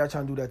 come on, why y'all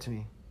trying to do that to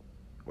me?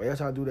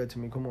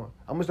 Come on.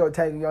 I'm going to start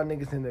tagging y'all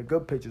niggas in the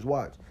good pictures.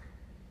 Watch.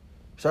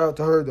 Shout out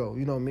to her, though.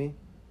 You know what I mean?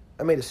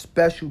 I made a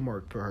special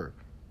mark for her.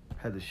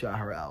 Had to shout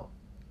her out.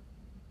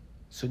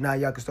 So now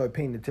y'all can start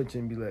paying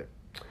attention and be like,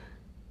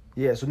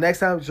 yeah, so next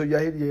time, so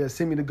y'all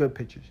send me the good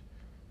pictures.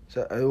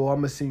 So, I'm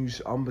going to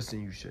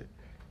send you shit.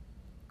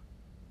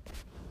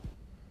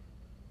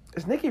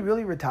 Is Nicki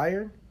really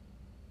retiring?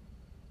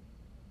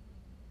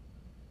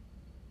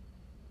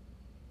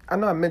 I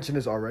know I mentioned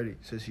this already,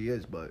 since she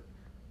is, but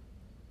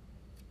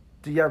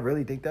do y'all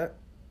really think that?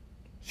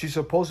 She's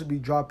supposed to be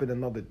dropping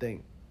another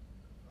thing.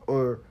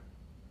 Or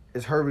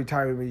is her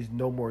retirement means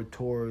no more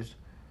tours,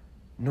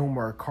 no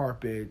more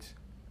carpets,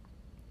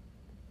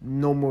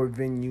 no more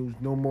venues,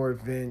 no more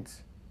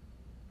events,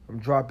 from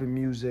dropping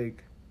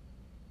music.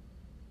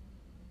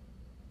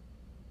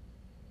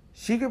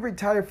 She could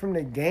retire from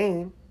the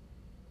game.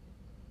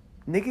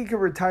 Nicki could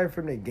retire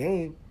from the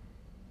game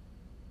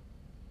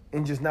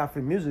and just not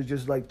for music,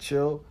 just like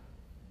chill.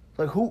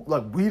 Like who?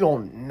 Like we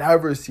don't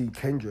never see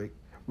Kendrick.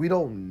 We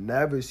don't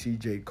never see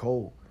J.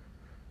 Cole.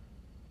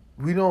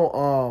 We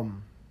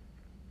don't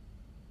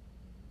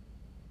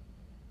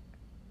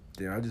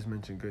Damn, I just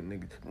mentioned good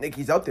niggas.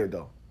 Nicki's out there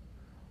though.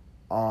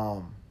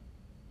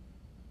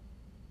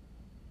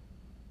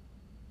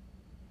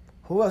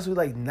 Who else we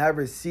like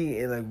never see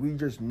and like we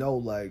just know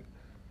like.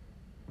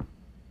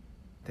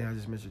 Damn, I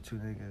just mentioned two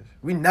niggas.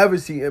 We never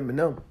see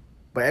Eminem,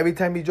 but every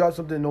time he drops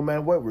something, no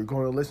matter what, we're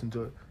going to listen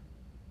to it.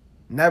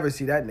 Never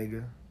see that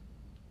nigga.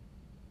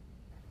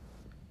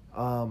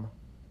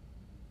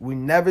 We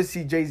never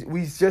see Jay-Z.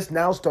 We just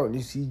now starting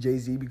to see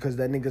Jay-Z because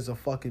that nigga's a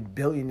fucking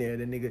billionaire.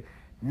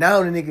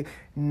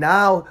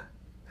 Now,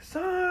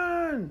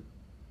 son,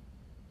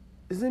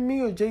 is it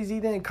me or Jay-Z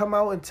didn't come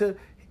out until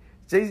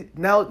Jay-Z?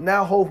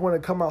 Now Hov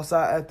want to come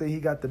outside after he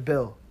got the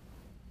bill.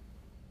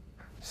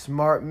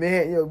 Smart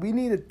man. Yo, we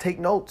need to take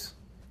notes.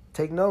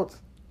 Take notes.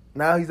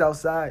 Now he's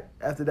outside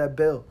after that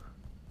bill.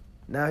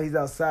 Now he's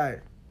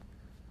outside.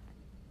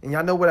 And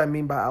y'all know what I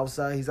mean by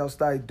outside. He's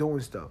outside doing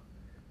stuff.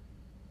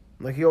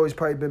 Like, he always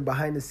probably been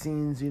behind the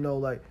scenes,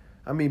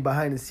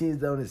 behind the scenes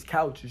down on his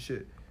couch and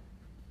shit.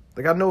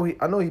 Like, I know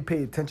he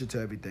paid attention to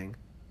everything.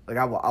 Like,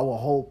 I will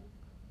hope.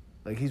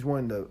 Like, he's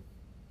one of the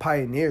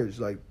pioneers,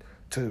 like,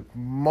 to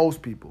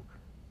most people.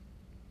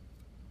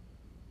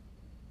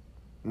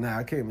 Nah,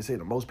 I can't even say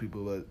to most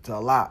people, but to a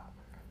lot.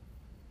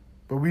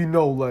 But we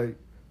know, like,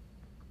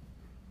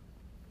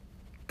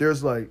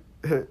 there's like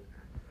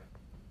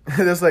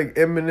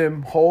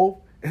Eminem,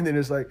 Hov, and then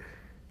there's like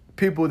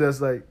people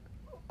that's like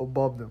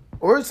above them.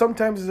 Or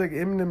sometimes it's like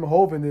Eminem,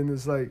 Hov, and then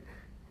it's like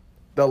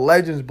the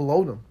legends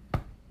below them.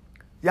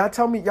 Y'all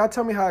tell me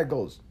how it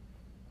goes.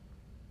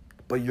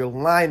 But you're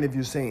lying if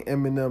you're saying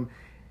Eminem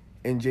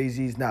and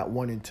Jay-Z's not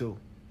 1 and 2.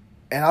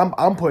 And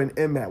I'm putting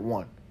M at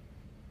 1.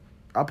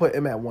 I'll put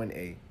M at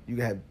 1A. You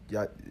can have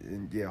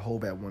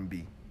Hov at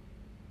 1B.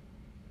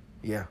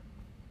 Yeah.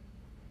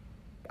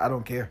 I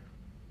don't care.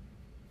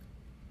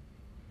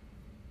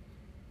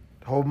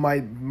 Hov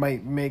might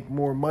make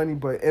more money,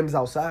 but M's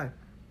outside.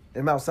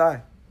 M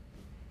outside.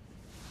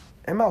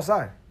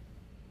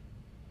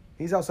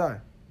 He's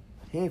outside.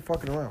 He ain't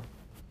fucking around.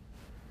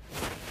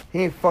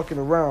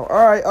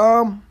 All right,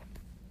 on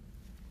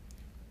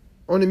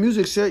the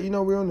music shit,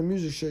 we're on the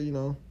music shit,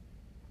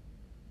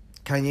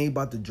 Kanye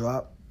about to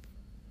drop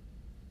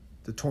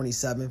the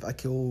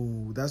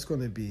 27th. That's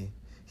going to be...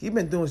 He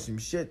been doing some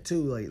shit,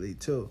 too, lately,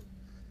 too.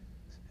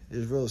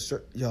 It's real...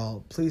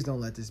 Y'all, please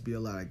don't let this be a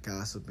lot of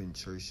gossip and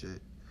church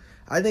shit.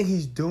 I think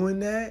he's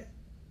doing that.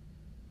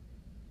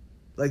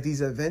 Like,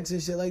 these events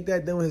and shit like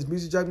that. Then when his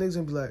music drop, niggas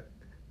gonna be like,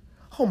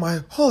 oh,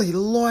 my holy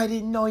Lord, I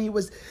didn't know he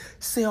was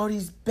saying all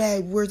these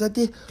bad words. I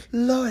did.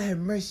 Lord have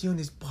mercy on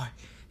this boy.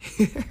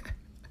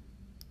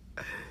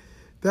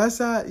 That's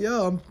how...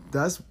 Yo,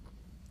 that's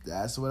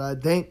what I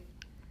think.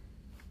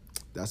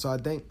 That's what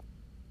I think.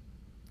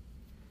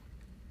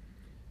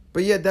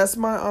 But yeah, that's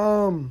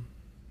my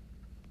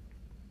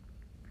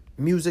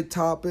music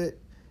topic,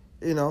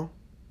 Run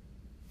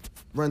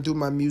through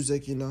my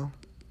music,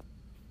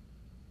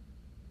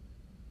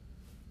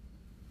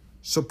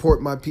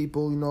 Support my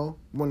people,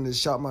 Wanted to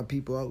shout my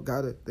people out.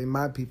 Got it. They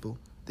my people.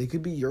 They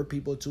could be your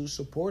people too.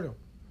 Support them.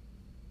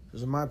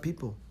 Those are my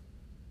people.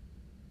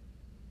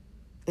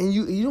 And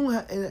you don't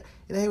have... And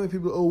I hate when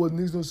people, oh, well,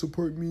 niggas don't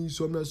support me,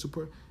 so I'm not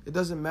supporting. It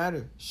doesn't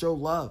matter. Show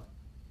love.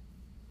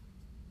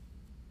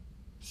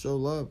 Show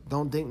love.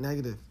 Don't think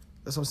negative.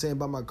 That's what I'm saying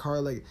about my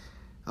car. Like,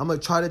 I'm going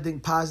to try to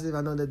think positive.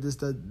 I know that this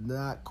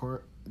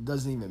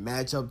doesn't even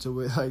match up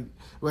to it. Like,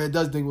 well, it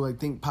does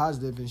think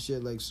positive and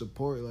shit. Like,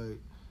 support. Like,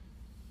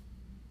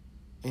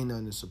 ain't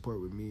nothing to support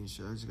with me and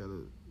shit. I just got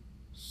to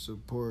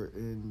support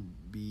and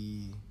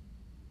be...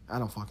 I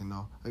don't fucking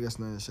know. I guess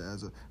none of that shit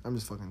adds up. I'm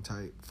just fucking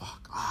tight.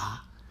 Fuck.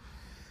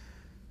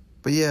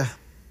 But yeah.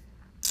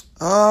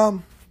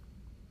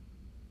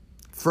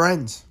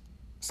 Friends.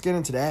 Let's get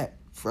into that.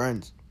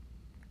 Friends.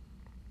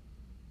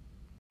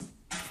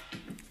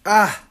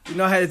 You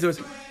know how to do it.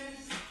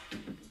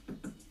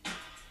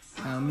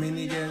 How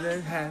many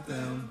does have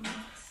them?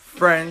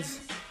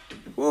 Friends.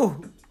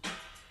 Woo.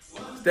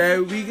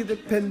 That we can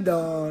depend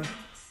on.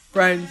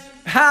 Friends.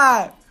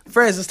 Ha!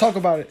 Friends, let's talk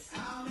about it.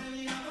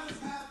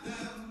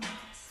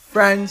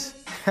 Friends.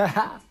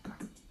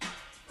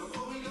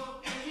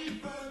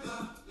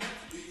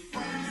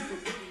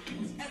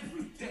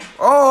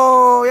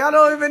 Oh, y'all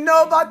don't even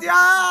know about the...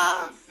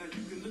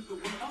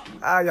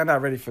 y'all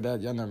not ready for that.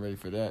 Y'all not ready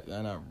for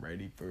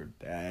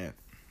that.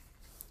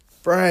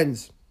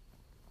 Friends.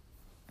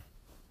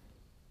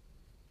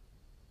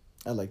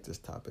 I like this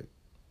topic.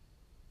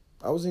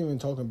 I wasn't even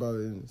talking about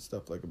it and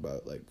stuff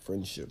about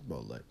friendship,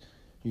 but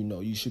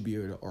you should be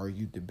able to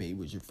argue, debate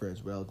with your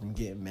friends without them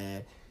getting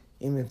mad.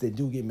 Even if they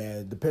do get mad,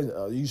 it depends.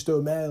 Are you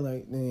still mad?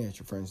 Like, they ain't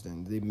your friends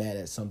then. They mad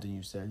at something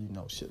you said,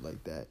 shit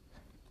like that.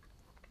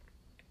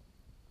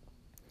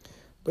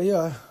 But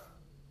yeah,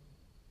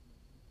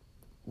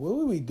 what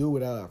would we do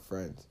without our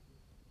friends?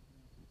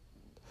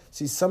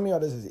 See, some of y'all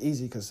this is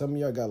easy because some of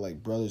y'all got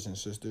like brothers and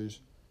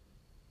sisters,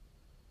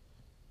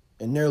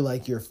 and they're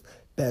like your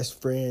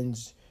best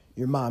friends,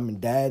 your mom and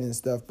dad and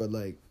stuff. But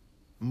like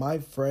my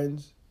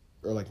friends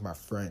are like my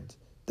friends.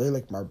 They're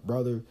like my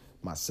brother,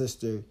 my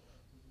sister,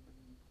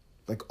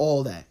 like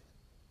all that.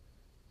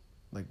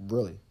 Like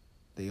really,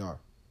 they are.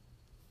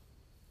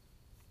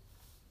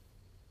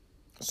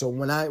 So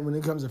when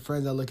it comes to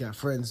friends, I look at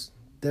friends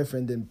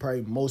different than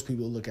probably most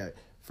people look at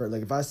friends.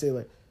 Like if I say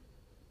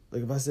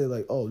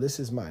oh, this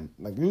is my,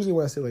 like usually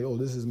when I say like, oh,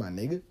 this is my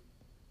nigga,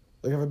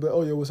 like if I be like,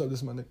 oh, yo, what's up, this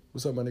is my nigga,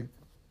 what's up, my nigga,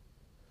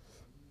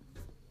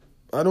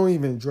 I don't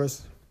even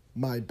address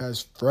my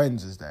best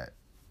friends as that.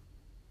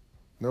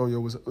 No, yo,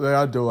 what's up? Like,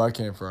 I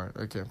can't front.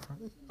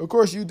 Of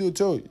course you do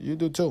too.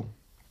 Of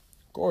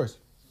course.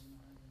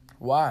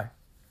 Why?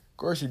 Of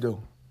course you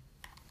do.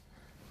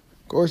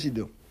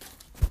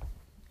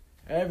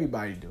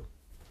 Everybody do.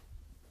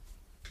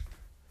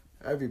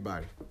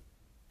 Everybody.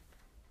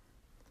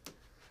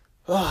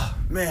 Oh,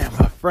 man,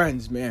 my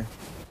friends, man.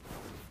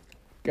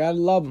 Gotta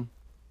love them.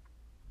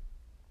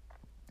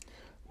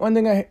 One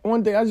thing I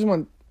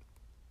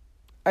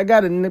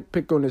gotta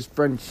nitpick on this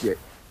friend shit.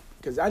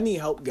 Because I need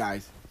help,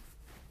 guys.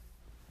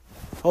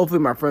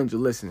 Hopefully my friends are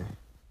listening.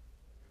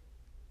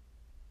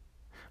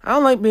 I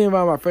don't like being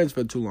around my friends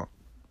for too long.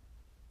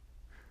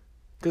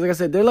 Because like I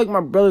said, they're like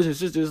my brothers and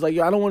sisters. Like,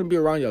 yo, I don't want to be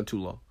around y'all too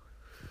long.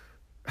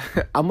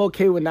 I'm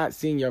okay with not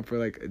seeing y'all for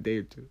like a day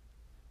or two.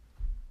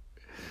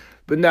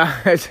 But nah,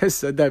 I just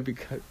said that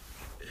because,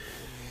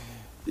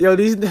 yo,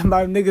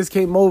 my niggas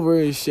came over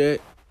and shit.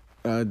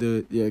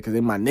 Because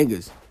they're my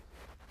niggas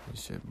and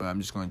shit. But I'm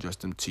just going to address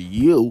them to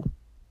you.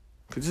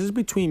 Because this is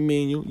between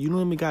me and you. You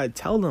don't even got to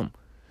tell them.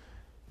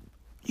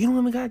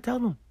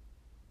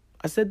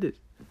 I said this.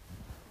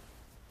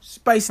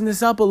 Spicing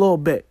this up a little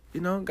bit,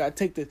 you know? Gotta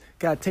take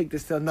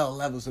this to another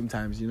level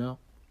sometimes, you know?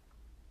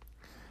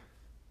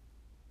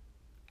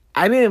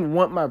 I didn't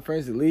want my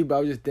friends to leave, but I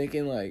was just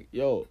thinking like,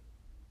 yo,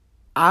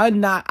 I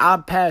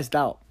passed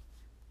out.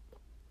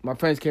 My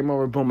friends came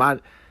over,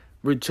 boom,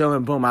 we're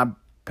chilling, boom, I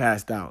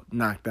passed out,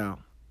 knocked out.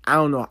 I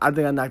don't know, I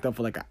think I knocked out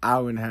for like an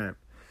hour and a half.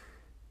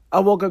 I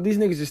woke up, these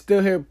niggas are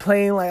still here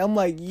playing, like, I'm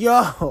like,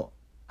 yo.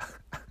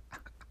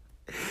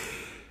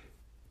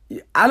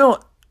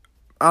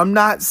 I'm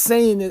not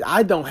saying that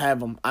I don't have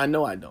them. I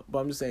know I don't, but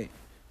I'm just saying,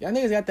 y'all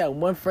niggas got that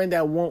one friend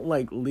that won't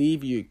like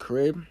leave your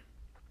crib.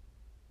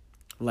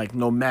 Like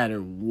no matter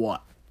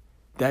what.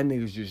 That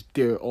nigga's just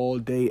there all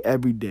day,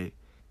 every day.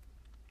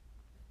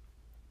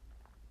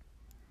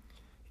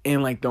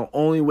 And like the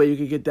only way you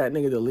could get that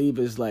nigga to leave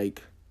is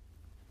like,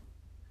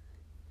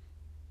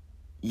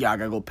 yeah, I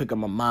gotta go pick up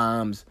my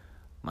mom's.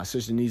 My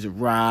sister needs a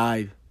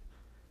ride.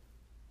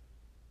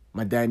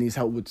 My dad needs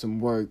help with some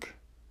work.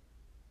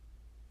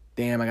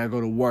 Damn, I gotta go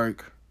to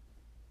work.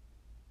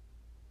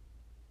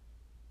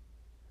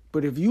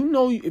 But if you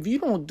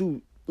don't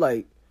do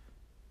like,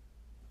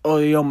 oh,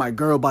 yo, my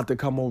girl about to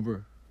come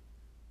over.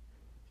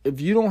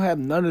 If you don't have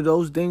none of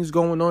those things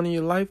going on in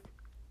your life,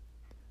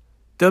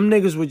 them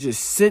niggas would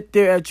just sit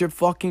there at your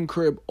fucking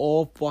crib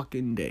all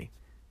fucking day.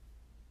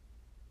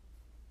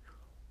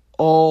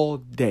 All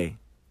day.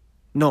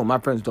 No, my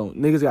friends don't.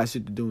 Niggas got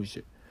shit to do and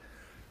shit.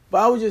 But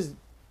I was just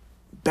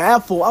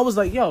baffled. I was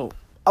like, yo,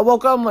 I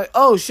woke up, I'm like,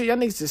 oh shit, y'all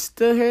niggas is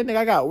still here? Nigga,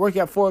 I got work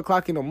at 4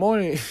 o'clock in the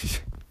morning.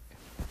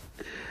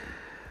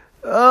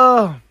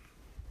 Oh.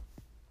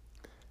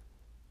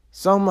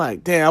 So I'm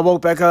like, damn, I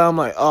woke back up, I'm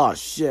like, oh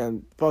shit,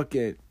 I'm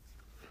fucking,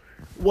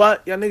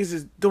 what? Y'all niggas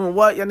is doing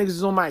what? Y'all niggas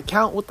is on my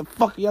account? What the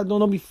fuck are y'all doing?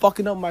 Don't be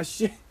fucking up my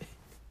shit.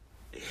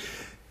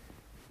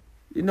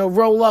 You know,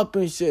 roll up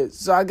and shit.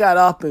 So I got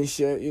up and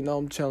shit, you know,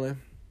 I'm chilling.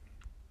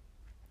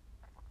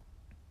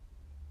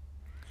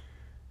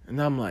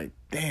 And I'm like,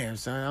 damn,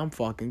 son, I'm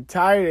fucking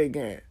tired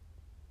again.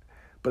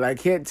 But I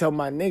can't tell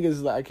my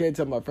niggas, like, I can't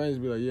tell my friends,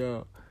 be like,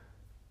 yo,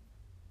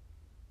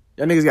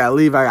 y'all niggas gotta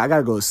leave, I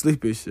gotta go to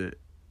sleep and shit.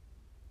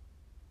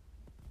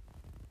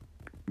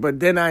 But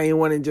then I ain't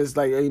want to just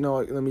like, you know,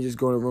 let me just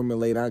go in the room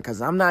and lay down.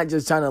 Because I'm not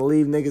just trying to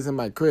leave niggas in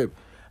my crib.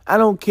 I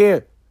don't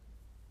care.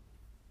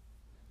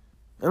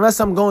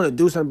 Unless I'm going to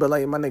do something. But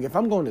like, my nigga, if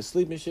I'm going to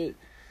sleep and shit,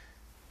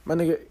 my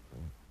nigga,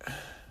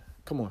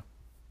 come on.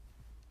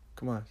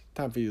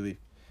 Time for you to leave.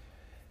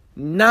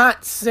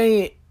 Not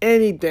saying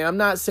anything. I'm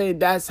not saying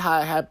that's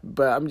how it happened.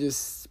 But I'm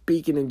just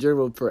speaking in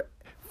general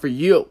for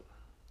you.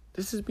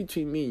 This is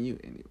between me and you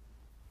anyway.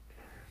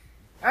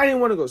 I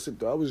didn't want to go sleep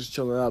though. I was just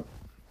chilling up.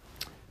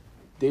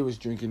 They was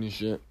drinking and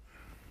shit.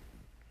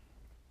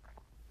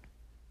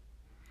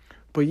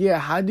 But yeah,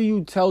 how do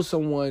you tell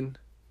someone?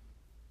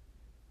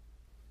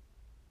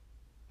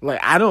 Like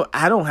I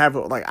don't have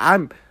like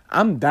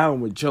I'm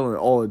down with chilling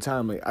all the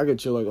time. Like I could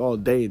chill like all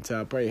day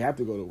until I probably have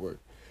to go to work.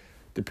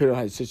 Depending on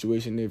how the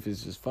situation, if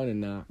it's just fun or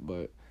not.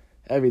 But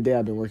every day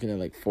I've been working at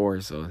like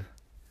 4, so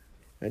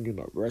I do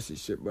my rest and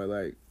shit. But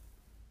like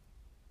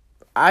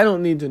I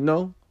don't need to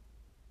know,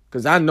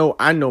 cause I know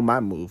my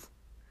move.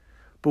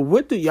 But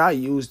what do y'all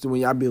use when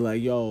y'all be like,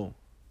 yo,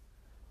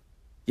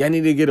 Y'all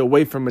need to get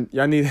away from it.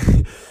 Y'all need.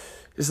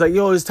 It's like,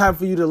 yo, it's time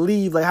for you to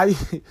leave. Like,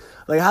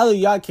 how do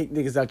y'all kick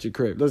niggas out your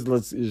crib?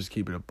 Let's just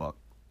keep it a buck.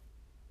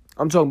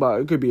 I'm talking about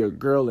it could be a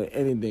girl or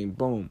anything.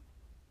 Boom.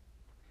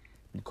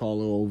 You call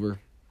her over.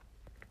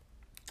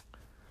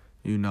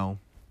 You know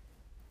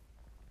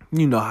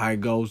how it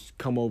goes.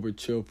 Come over,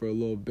 chill for a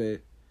little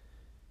bit.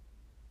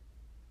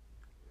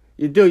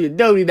 You do your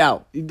duty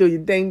now. You do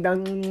your ding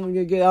dong.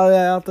 You get all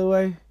that out the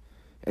way.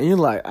 And you're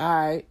like, all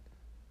right.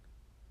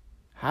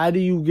 How do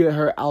you get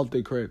her out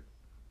the crib?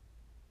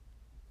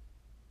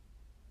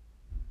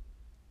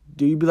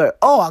 Do you be like,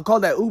 oh, I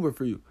called that Uber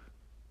for you.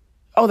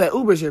 Oh, that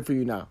Uber's here for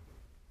you now.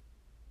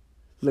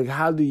 Like,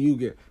 how do you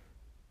get...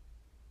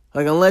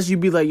 Like, unless you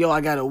be like, yo, I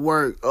gotta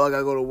work. Oh, I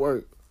gotta go to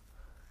work.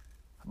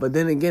 But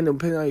then again,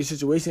 depending on your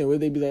situation, where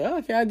they be like,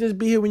 oh, can I just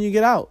be here when you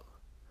get out?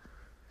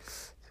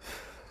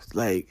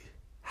 Like,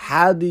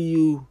 how do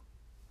you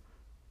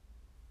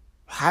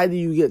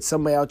get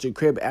somebody out your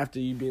crib after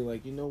you be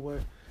like, you know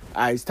what?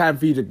 All right, it's time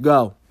for you to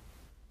go.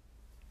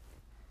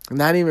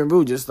 Not even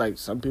rude, just like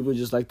some people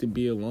just like to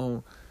be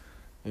alone.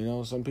 You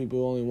know, some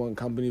people only want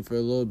company for a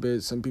little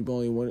bit. Some people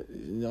only want,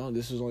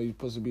 this is only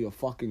supposed to be a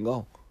fucking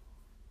go.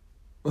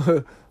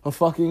 A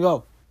fucking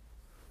go.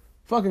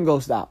 Fucking go,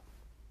 stop.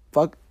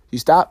 Fuck, you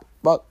stop,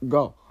 fuck,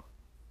 go.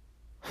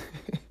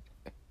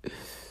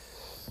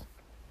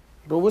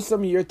 But what's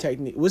some of your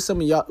technique? What's some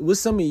of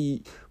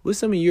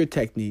your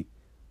technique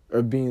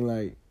of being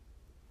like,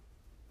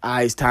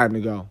 it's time to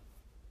go?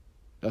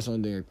 That's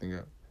one thing I think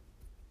of.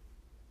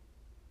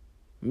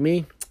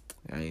 Me?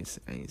 I ain't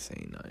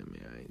saying nothing,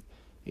 man.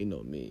 You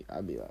know me.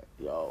 I be like,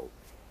 yo.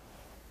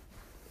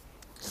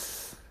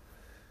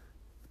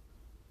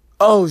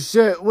 Oh,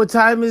 shit. What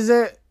time is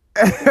it?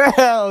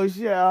 Oh,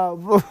 shit.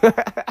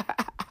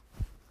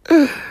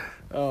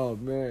 Oh,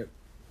 man.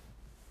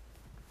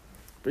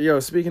 But, yo,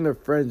 speaking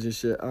of friends and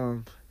shit,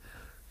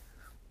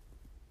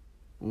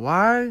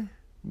 why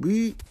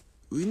we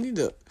need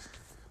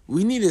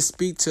to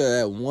speak to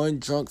that one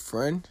drunk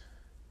friend.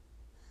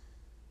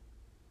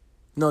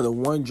 No, the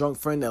one drunk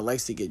friend that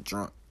likes to get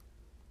drunk.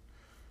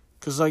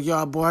 Cause like,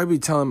 yo, boy, I be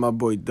telling my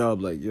boy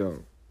Dub, like,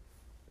 yo,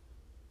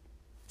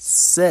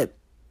 sip,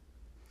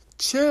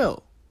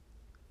 chill,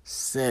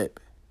 sip,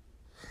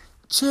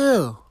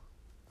 chill,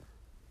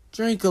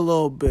 drink a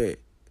little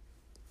bit,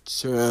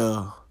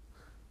 chill,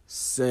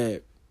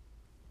 sip,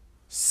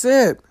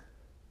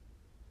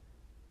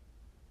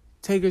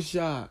 take a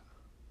shot,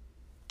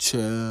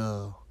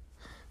 chill,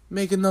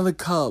 make another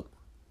cup,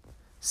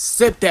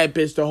 sip that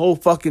bitch the whole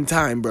fucking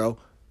time, bro.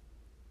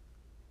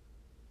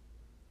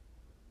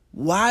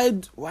 Why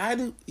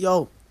do,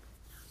 yo,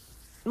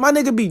 my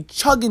nigga be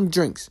chugging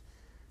drinks.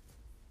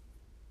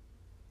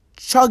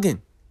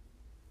 Chugging.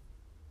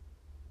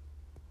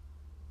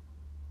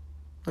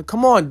 Like,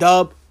 come on,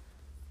 Dub.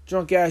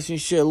 Drunk ass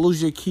and shit,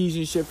 lose your keys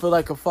and shit for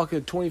like a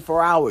fucking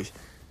 24 hours.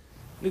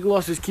 Nigga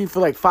lost his key for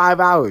like 5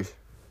 hours.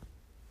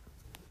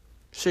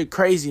 Shit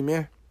crazy,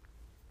 man.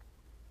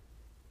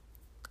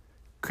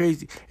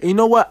 Crazy. And you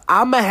know what?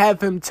 I'ma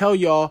have him tell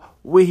y'all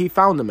where he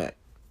found them at.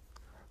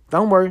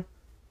 Don't worry.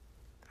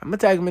 I'm gonna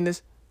tag him in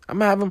this. I'm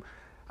gonna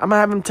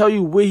have him tell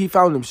you where he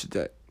found them shit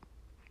at.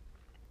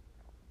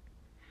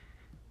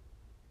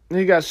 And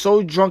he got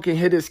so drunk and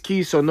hit his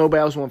keys so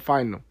nobody else won't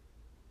find him.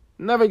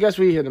 Never guess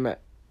where he hit him at.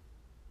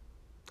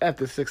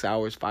 After 6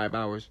 hours, 5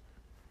 hours.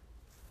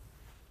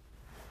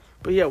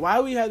 But yeah, why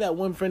we have that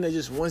one friend that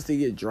just wants to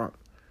get drunk?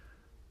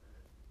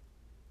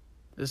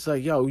 It's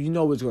like, yo, you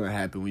know what's gonna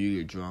happen when you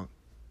get drunk.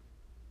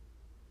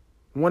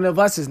 One of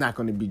us is not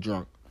gonna be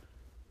drunk.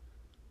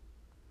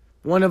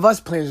 One of us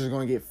plans is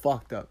going to get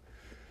fucked up.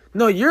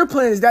 No, your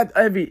plan is that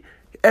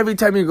every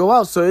time you go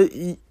out, so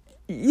you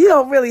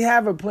don't really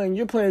have a plan.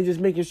 Your plan is just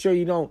making sure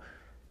you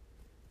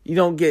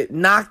don't get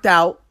knocked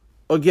out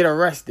or get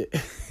arrested.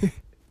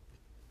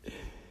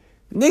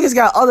 Niggas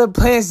got other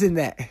plans than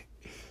that.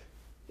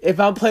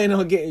 If I'm planning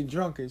on getting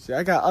drunk and shit,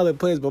 I got other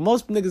plans. But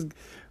most niggas'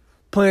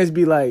 plans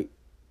be like,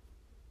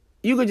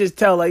 you could just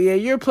tell, like, yeah,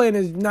 your plan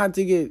is not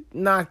to get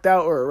knocked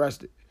out or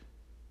arrested.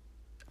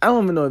 I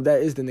don't even know if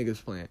that is the nigga's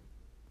plan.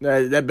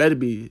 That better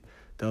be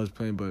that was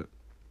playing, but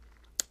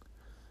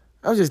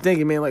I was just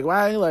thinking, man, like,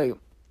 why, like,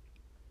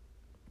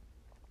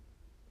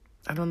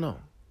 I don't know.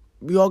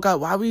 We all got,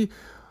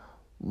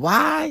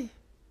 why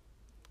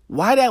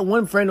that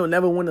one friend will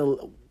never want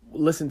to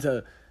listen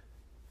to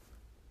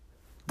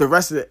the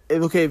rest of it.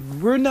 Okay, if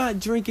we're not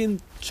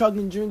chugging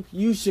drink,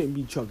 you shouldn't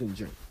be chugging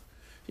drink.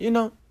 You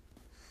know?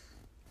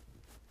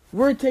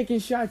 We're taking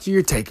shots,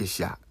 you're taking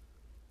shot.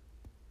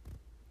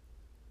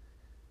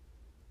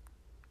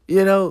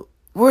 You know?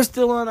 We're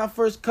still on our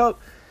first cup.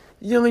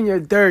 You're in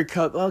your third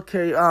cup.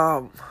 Okay,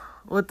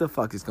 what the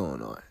fuck is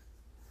going on?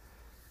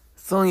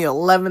 It's only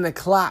 11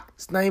 o'clock.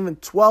 It's not even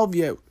 12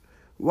 yet.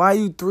 Why are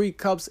you 3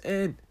 cups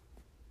in?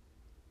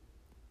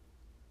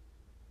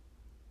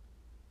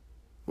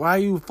 Why are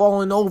you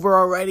falling over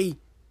already?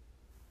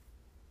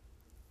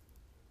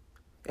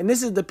 And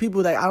this is the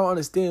people that I don't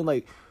understand.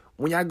 Like,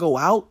 when y'all go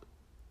out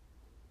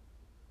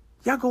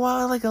at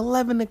like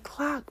 11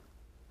 o'clock.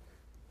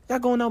 Y'all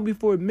going out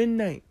before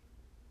midnight.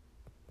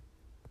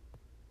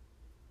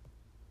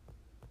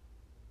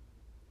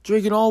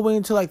 Drinking all the way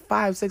until like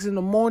 5, 6 in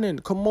the morning.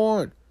 Come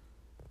on.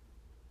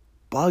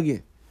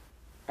 Bugging.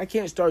 I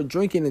can't start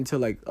drinking until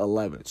like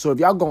 11. So if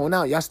y'all going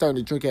out, y'all starting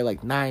to drink at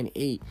like 9,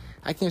 8.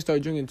 I can't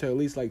start drinking until at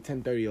least like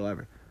 10:30,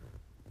 11.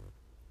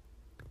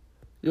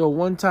 Yo,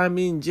 one time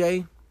me and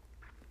Jay,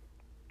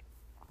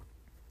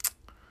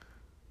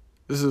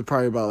 this is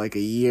probably about like a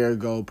year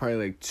ago, probably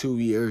like 2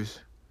 years.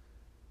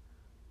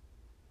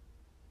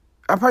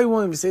 I probably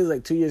won't even say it's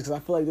like 2 years because I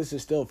feel like this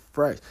is still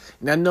fresh.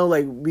 And I know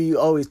like we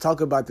always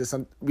talk about this.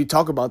 We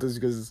talk about this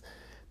because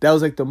that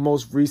was like the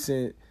most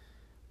recent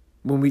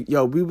when we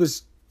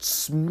was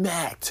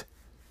smacked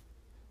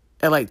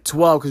at like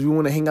 12 because we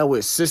want to hang out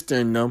with sister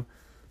and them.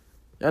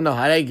 I know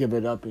how they give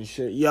it up and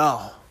shit.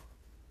 Yo.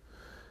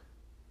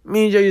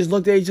 Me and Jay just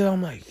looked at each other.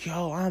 I'm like,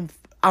 yo, I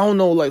don't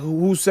know like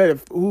who said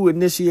it, who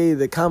initiated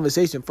the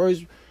conversation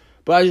first.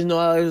 But I just know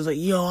I was like,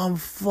 yo, I'm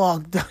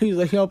fucked. He was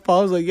like, yo,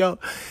 Paul was like, yo,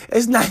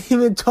 it's not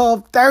even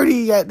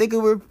 12:30 yet.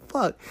 Nigga, we're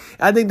fucked.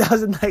 I think that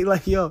was the night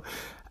like, yo,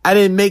 I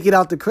didn't make it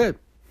out the crib.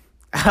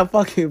 I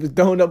fucking was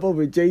doing up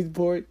over Jay's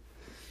port.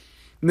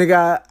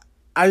 Nigga,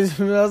 I just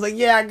remember I was like,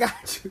 yeah, I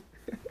got you.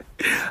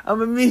 I'm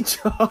gonna meet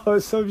y'all or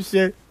some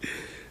shit.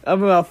 I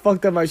remember I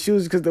fucked up my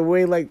shoes because the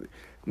way like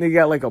nigga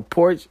got like a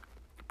porch.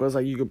 But it's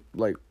like you could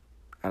like,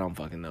 I don't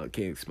fucking know. I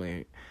can't explain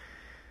it.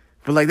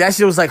 But, like, that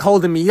shit was, like,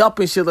 holding me up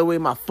and shit. The way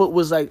my foot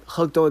was, like,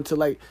 hooked onto,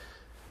 like,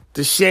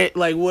 the shit,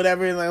 like,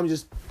 whatever. And, like, I'm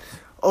just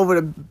over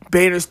the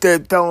banister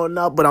throwing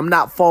up. But I'm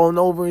not falling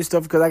over and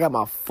stuff because I got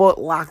my foot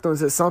locked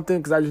onto something.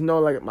 Because I just know,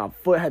 like, my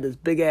foot had this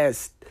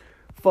big-ass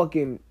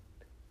fucking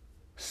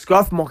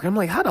scuff mark. I'm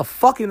like, how the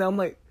fuck? And I'm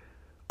like,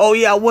 oh,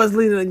 yeah, I was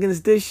leaning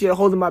against this shit,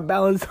 holding my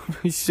balance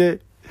up and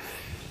shit.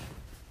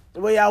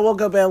 But, yeah, I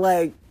woke up at,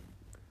 like,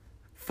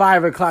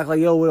 5 o'clock, like,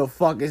 yo, where the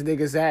fuck is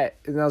niggas at?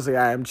 And I was like,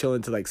 I'm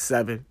chilling till like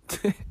 7.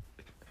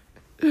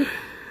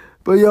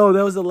 But, yo,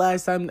 that was the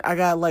last time I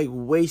got, like,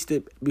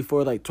 wasted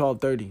before, like,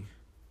 12:30.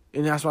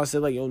 And that's why I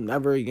said, like, yo,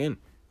 never again.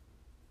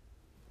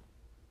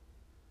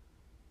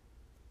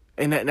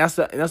 And that's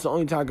the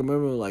only time I can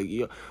remember, like,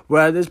 yo,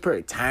 well, there's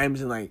pretty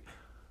times in, like,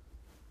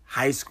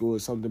 high school or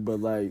something, but,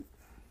 like,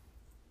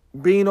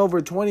 being over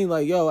 20,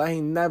 like, yo, I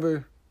ain't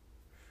never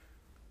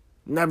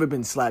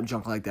been slap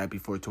drunk like that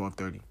before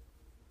 12:30.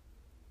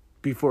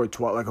 Before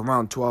 12, like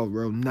around 12,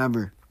 bro.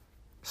 Never.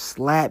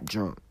 Slap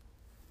drunk.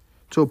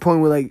 To a point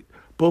where, like,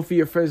 both of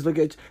your friends look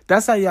at you.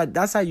 That's how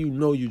you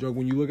know you're drunk.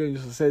 When you look at you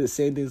and say the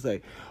same things,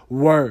 like,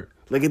 word.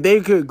 Like, if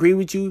they could agree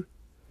with you,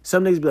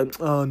 some niggas be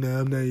like, oh, no,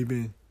 I'm not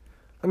even.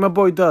 Like my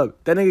boy Doug.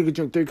 That nigga could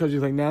drink 3 cups.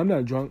 He's like, nah, I'm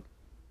not drunk.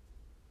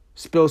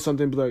 Spill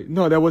something, be like,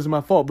 no, that wasn't my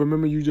fault.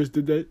 Remember you just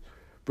did that?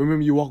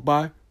 Remember you walked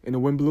by and the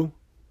wind blew?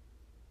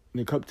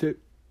 And the cup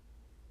tip?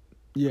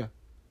 Yeah.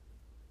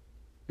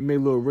 It made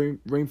little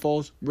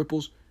rainfalls,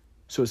 ripples,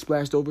 so it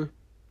splashed over.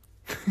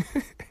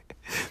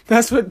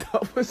 That's what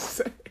Doug was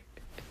saying.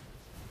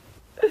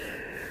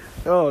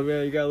 Oh,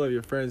 man, you gotta love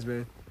your friends,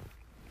 man.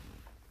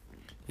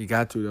 You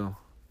got to, though.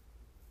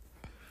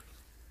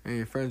 And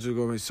your friends are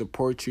going to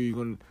support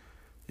you.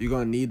 You're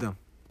gonna need them.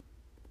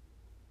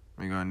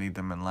 You're gonna need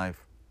them in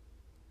life.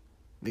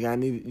 They gotta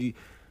need you.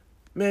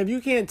 Man, if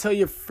you can't tell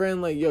your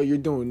friend, like, yo, you're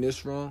doing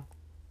this wrong.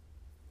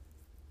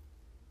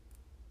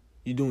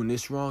 You're doing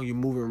this wrong. You're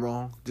moving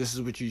wrong. This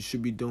is what you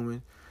should be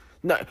doing.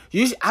 No,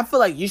 I feel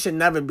like you should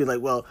never be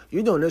like, well,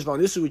 you're doing this wrong.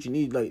 This is what you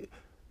need. Like,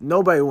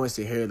 nobody wants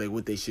to hear like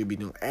what they should be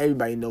doing.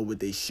 Everybody know what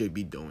they should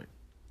be doing.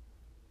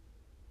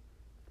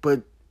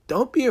 But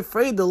don't be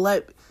afraid to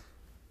let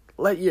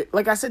your,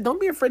 like I said, don't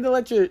be afraid to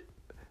let your,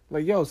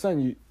 like, yo,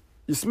 son,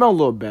 you smell a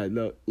little bad.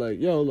 Like,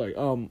 yo, like,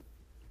 you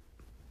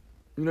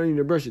know, you need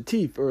to brush your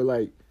teeth or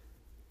like,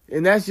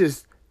 and that's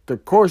just the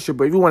core shit.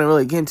 But if you want to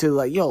really get into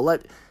like, yo,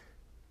 like,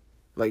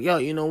 yo,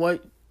 you know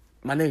what?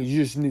 My nigga,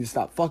 you just need to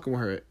stop fucking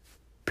with her.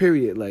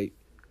 Period. Like,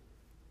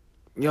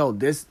 yo,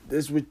 this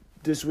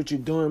what you're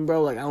doing,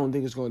 bro. Like, I don't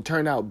think it's gonna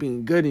turn out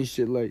being good and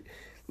shit. Like,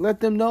 let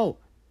them know.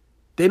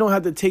 They don't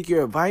have to take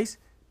your advice,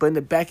 but in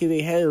the back of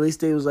their head, at least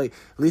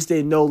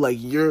they know like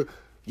you're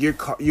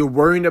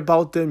worrying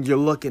about them, you're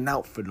looking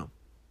out for them.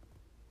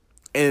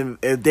 And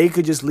if they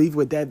could just leave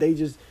with that, they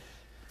just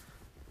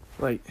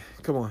like,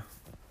 come on.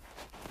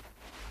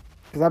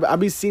 Cause I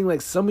be seeing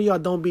like some of y'all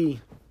don't be.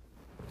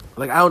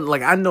 Like,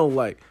 I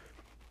know,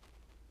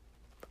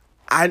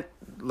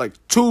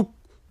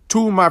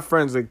 two of my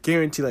friends, like,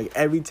 guarantee, like,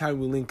 every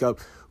time we link up,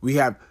 we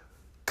have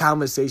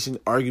conversation,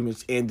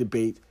 arguments, and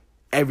debate.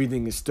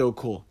 Everything is still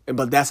cool.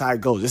 But that's how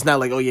it goes. It's not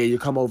like, oh, yeah, you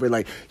come over,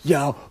 like,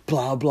 yo,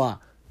 blah, blah.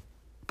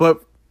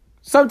 But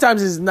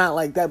sometimes it's not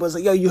like that. But it's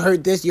like, yo, you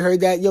heard this, you heard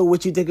that. Yo,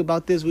 what you think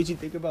about this? What you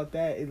think about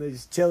that? And they're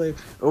just chilling.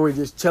 Or we're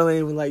just chilling.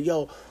 And we're like,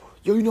 yo,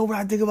 you know what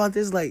I think about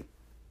this? Like,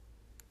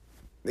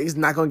 niggas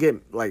not gonna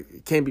get, like,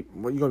 you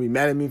gonna be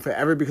mad at me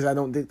forever because I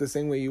don't think the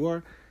same way you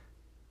are?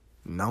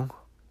 No.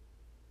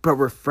 But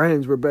we're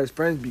friends, we're best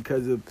friends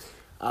because of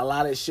a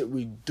lot of shit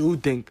we do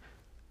think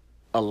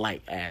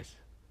alike as.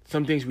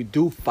 Some things we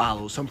do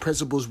follow, some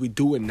principles we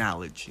do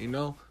acknowledge, you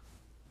know?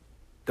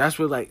 That's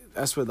what I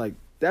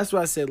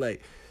said,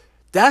 like,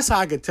 that's how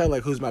I could tell,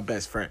 like, who's my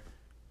best friend.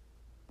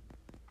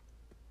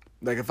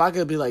 Like, if I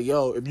could be like,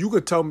 yo, if you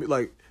could tell me,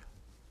 like,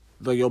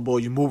 yo, boy,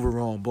 you moving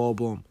wrong, boom,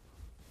 boom.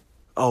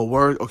 Oh,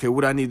 word? Okay,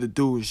 what I need to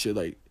do and shit,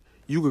 like,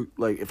 you could,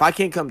 like, if I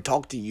can't come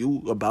talk to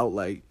you about,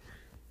 like,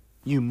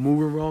 you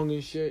moving wrong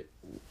and shit,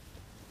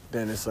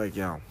 then it's like,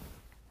 yo,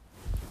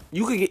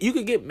 you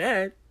could get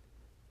mad.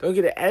 Don't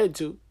get an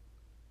attitude.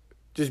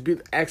 Just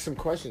ask some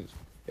questions.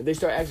 If they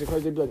start asking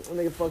questions, they be like, oh,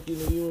 nigga, fuck you,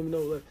 nigga, you don't even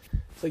know. Like,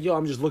 it's like, yo,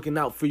 I'm just looking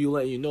out for you,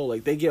 letting you know.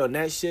 Like, they get on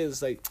that shit,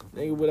 it's like,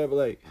 nigga, whatever,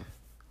 like,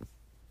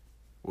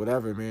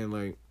 whatever, man,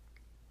 like,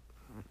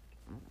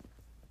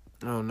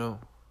 I don't know.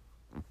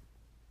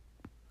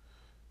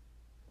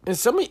 And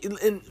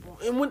and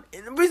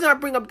the reason I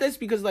bring up this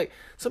because, like,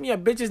 some of y'all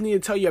bitches need to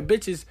tell your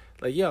bitches,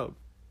 like, yo,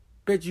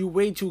 bitch, you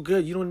way too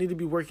good. You don't need to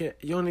be working.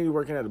 You don't need to be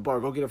working at a bar.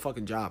 Go get a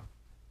fucking job.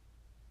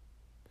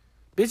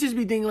 Bitches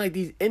be thinking like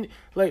these,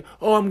 like,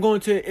 oh, I'm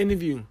going to an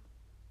interview.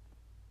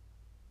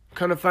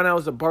 Kind of find out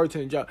it's a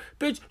bartending job.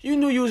 Bitch, you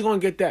knew you was gonna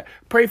get that.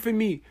 Pray for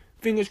me.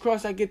 Fingers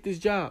crossed I get this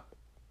job.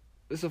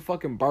 It's a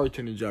fucking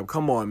bartending job.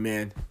 Come on,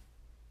 man.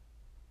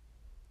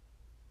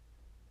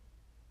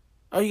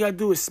 All you gotta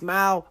do is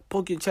smile,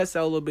 poke your chest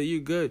out a little bit, you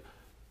good.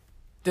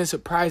 Then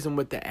surprise them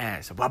with the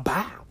ass.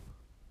 Wow.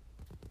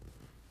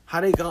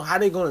 How they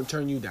gonna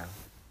turn you down?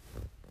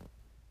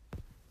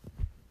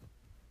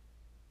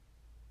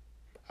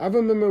 I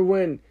remember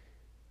when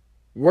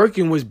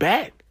working was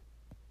bad.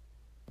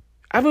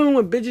 I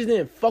remember when bitches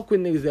didn't fuck with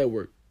niggas that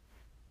work.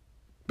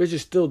 Bitches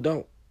still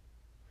don't.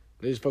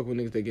 They just fuck with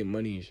niggas that get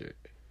money and shit.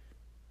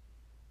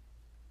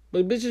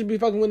 But bitches be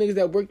fucking with niggas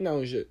that work now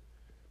and shit.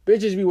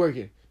 Bitches be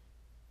working.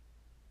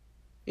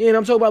 Yeah, and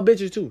I'm talking about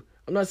bitches too.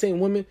 I'm not saying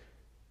women,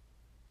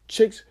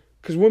 chicks,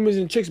 because women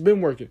and chicks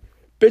been working.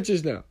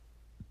 Bitches now.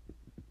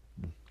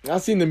 I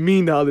seen the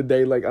meme the other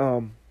day, like,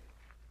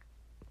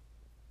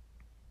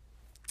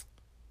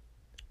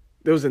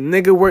 there was a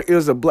nigga it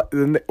was a black,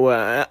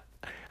 well,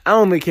 I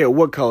don't really care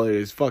what color it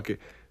is, fuck it.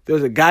 There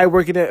was a guy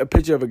working at a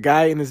picture of a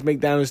guy in his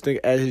McDonald's thing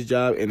at his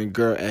job and a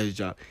girl at his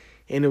job.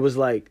 And it was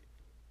like,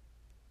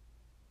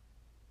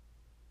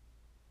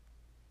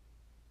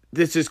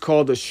 this is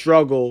called the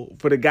struggle.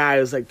 For the guy,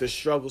 it's like the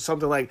struggle.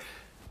 Something like,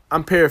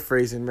 I'm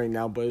paraphrasing right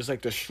now, but it's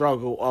like the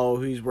struggle. Oh,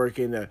 he's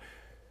working to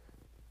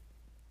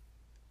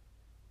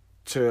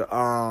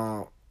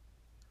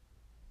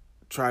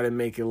try to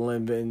make a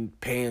living,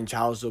 paying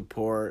child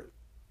support,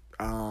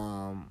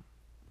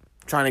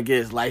 trying to get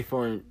his life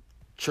on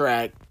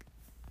track,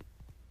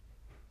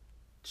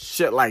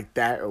 shit like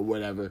that or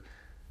whatever,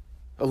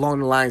 along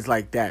the lines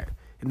like that.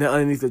 And then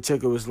underneath the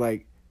chick, it was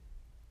like,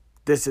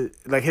 this is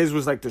like, his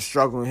was like the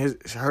struggle, and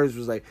hers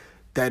was like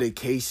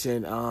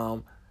dedication,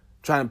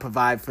 trying to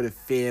provide for the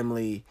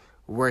family,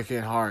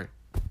 working hard.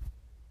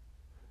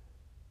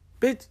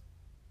 Bitch,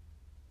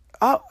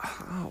 oh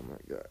my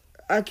God,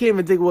 I can't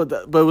even think what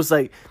but it was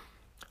like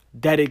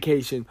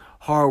dedication,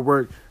 hard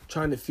work,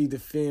 trying to feed the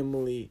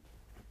family,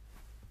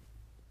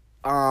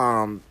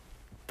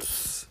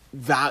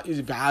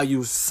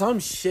 values, some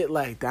shit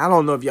like that. I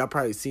don't know if y'all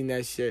probably seen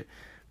that shit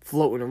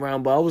floating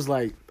around, but I was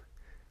like,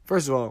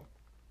 first of all,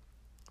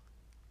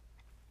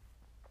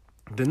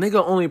 the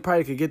nigga only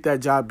probably could get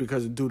that job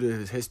because due to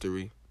his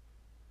history.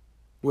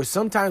 Where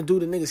sometimes due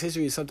to niggas'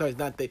 history, sometimes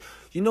not they.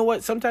 You know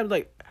what? Sometimes,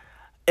 like,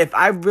 if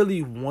I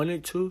really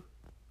wanted to,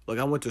 like,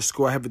 I went to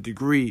school, I have a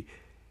degree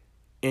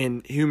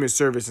in human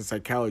service and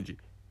psychology.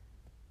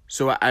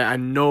 So I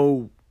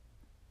know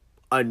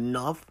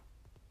enough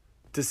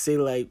to say,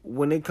 like,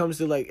 when it comes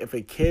to, like, if a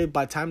kid,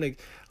 by the time,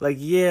 like,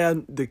 yeah,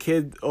 the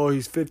kid, oh,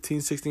 he's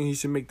 15, 16, he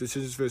should make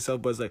decisions for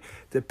himself. But it's like,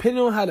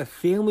 depending on how the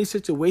family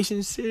situation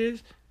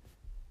is,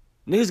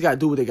 niggas gotta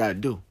do what they gotta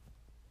do.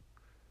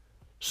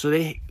 So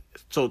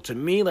to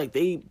me, like,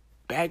 they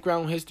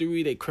background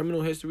history, they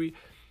criminal history,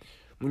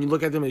 when you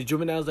look at them as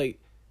juveniles, like,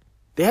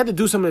 they had to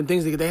do some of the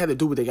things they had to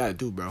do what they gotta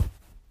do, bro.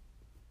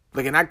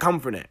 Like, and I come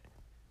from that.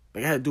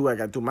 Like, I had to do what I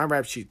gotta do. My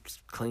rap sheet's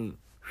clean.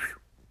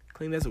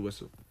 Clean as a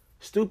whistle.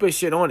 Stupid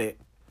shit on it.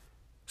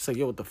 It's like,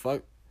 yo, what the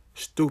fuck?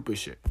 Stupid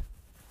shit.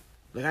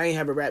 Like, I ain't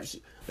have a rap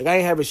sheet. Like, I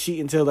ain't have a sheet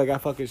until, like, I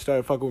fucking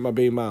started fucking with my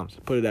baby moms.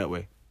 Put it that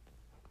way.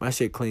 My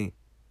shit clean.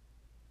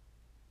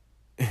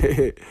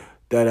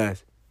 That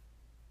ass.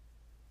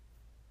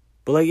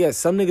 But, like, yeah,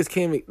 some niggas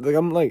can't make, like,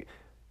 I'm like,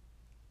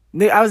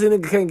 nigga, I was a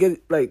nigga can't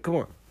get, like, come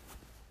on.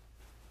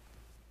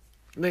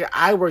 Nigga,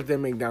 I worked at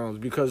McDonald's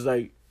because,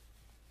 like,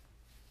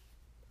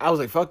 I was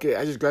like, fuck it.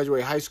 I just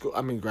graduated high school.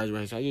 I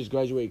just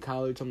graduated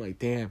college. I'm like,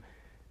 damn,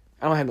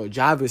 I don't have no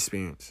job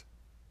experience.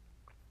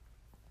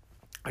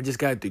 I just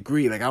got a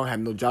degree. Like, I don't have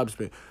no job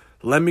experience.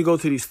 Let me go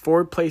to these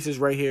 4 places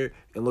right here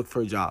and look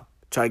for a job.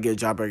 Try to get a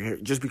job right here.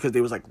 Just because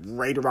they was, like,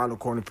 right around the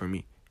corner from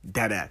me.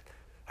 Dead ass.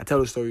 I tell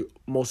the story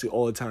mostly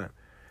all the time.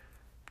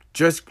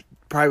 Just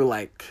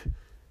probably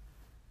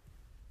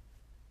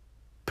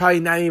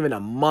not even a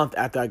month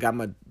after I got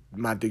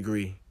my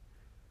degree.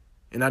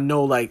 And I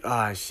know, like,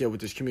 shit,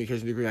 with this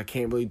communication degree, I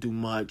can't really do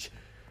much.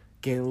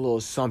 Getting a little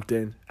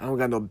something. I don't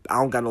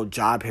got no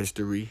job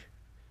history.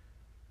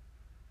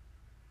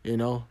 You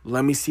know,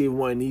 let me see if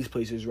one of these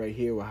places right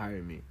here will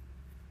hire me.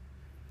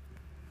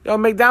 Yo,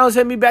 McDonald's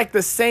hit me back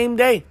the same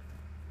day.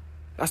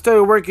 I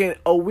started working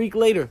a week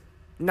later.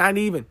 Not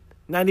even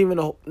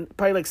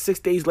probably like 6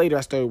 days later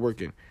I started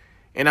working.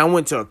 And I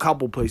went to a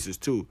couple places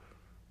too.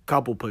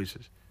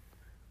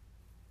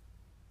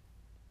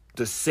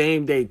 The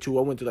same day too.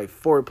 I went to like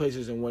 4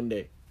 places in one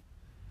day.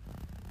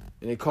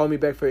 And they called me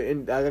back for it.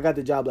 And I got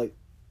the job like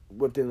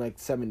within like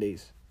 7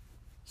 days.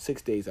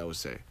 6 days, I would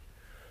say.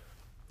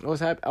 I was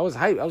happy. I was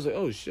hyped. I was like,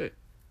 oh shit.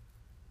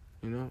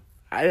 You know?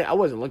 I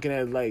wasn't looking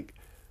at it like,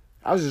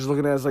 I was just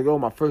looking at it as like, oh,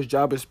 my first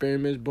job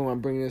experience. Boom, I'm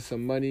bringing in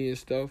some money and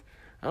stuff.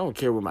 I don't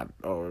care what that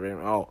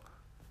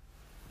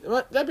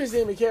bitch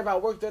didn't even care if I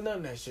worked or none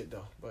of that shit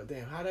though. But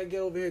damn, how'd I get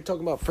over here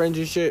talking about friends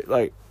and shit?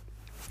 Like,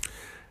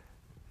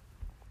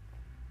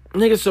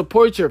 nigga,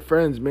 support your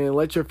friends, man.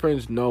 Let your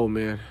friends know,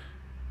 man.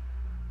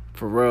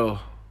 For real.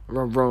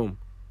 Rome.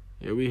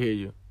 Yeah, we hear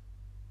you.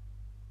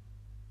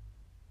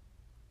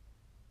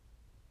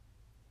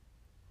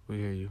 We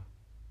hear you.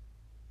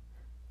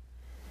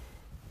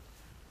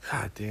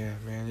 God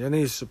damn, man. Y'all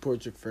need to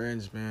support your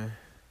friends, man.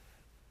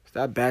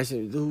 Stop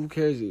bashing. Who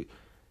cares? It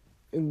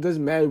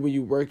doesn't matter where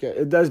you work at.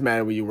 It does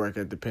matter where you work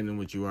at, depending on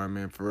what you are,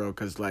 man, for real.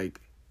 Because, like,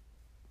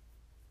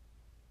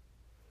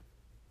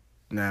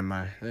 nah,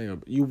 man.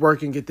 You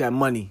work and get that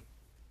money.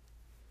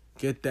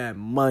 Get that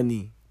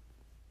money.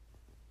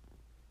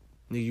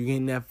 Nigga, you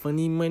getting that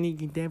funny money?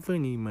 Get that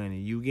funny money.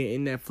 You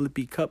getting that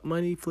flippy cup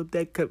money? Flip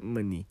that cup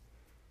money.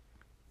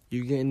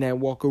 You getting that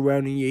walk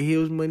around in your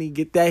heels money?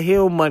 Get that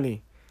heel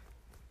money.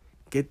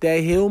 Get that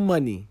heel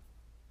money.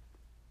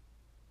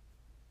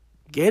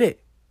 Get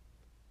it.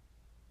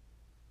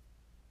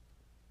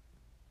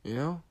 You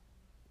know?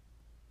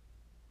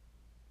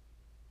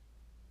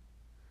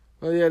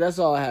 Well, yeah, that's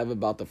all I have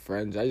about the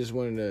friends. I just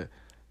wanted to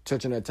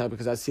touch on that topic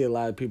because I see a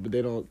lot of people,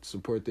 they don't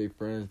support their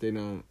friends. I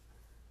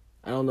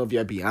don't know if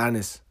y'all be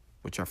honest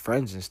with your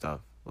friends and stuff.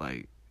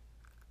 Like,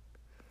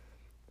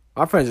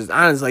 my friends is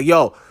honest. Like,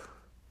 yo,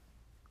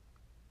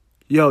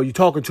 you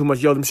talking too much.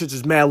 Yo, them shits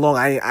is mad long.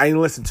 I ain't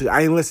listen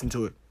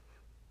to it.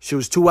 Shit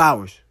was 2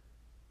 hours.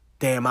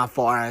 Damn, my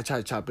fault. I try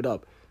to chop it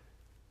up.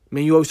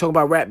 Man, you always talk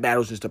about rap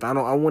battles and stuff. I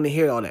want to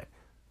hear all that.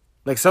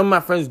 Like, some of my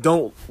friends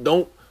are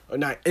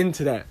not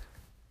into that.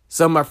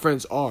 Some of my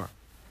friends are.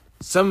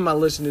 Some of my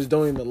listeners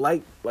don't even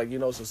like, you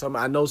know, so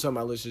I know some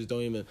of my listeners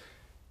don't even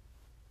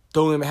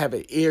have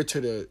an ear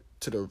to the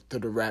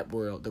rap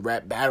world, the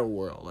rap battle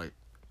world, like,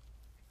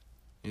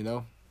 you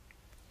know.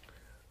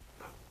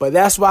 But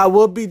that's why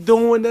we'll be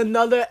doing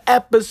another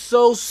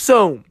episode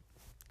soon.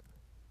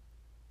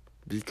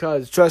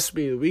 Because, trust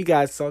me, we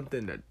got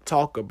something to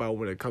talk about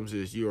when it comes to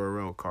this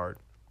URL card.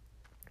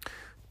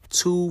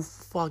 2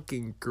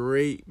 fucking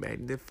great,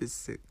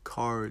 magnificent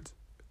cards.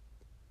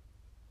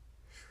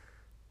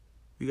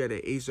 We got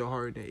an Ace of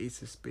Hearts and an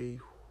Ace of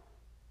Spades.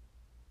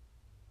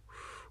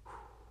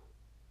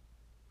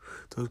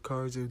 Those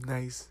cards are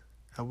nice.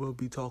 I will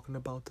be talking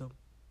about them.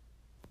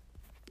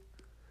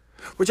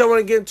 What y'all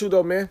want to get into,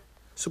 though, man?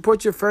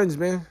 Support your friends,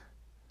 man.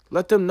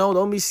 Let them know.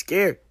 Don't be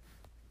scared.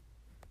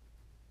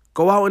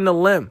 Go out in the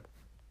limb.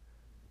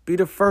 Be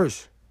the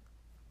first.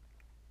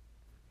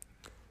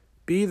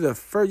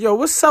 Yo,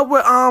 what's up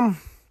with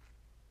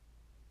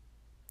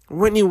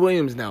Whitney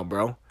Williams now,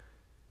 bro?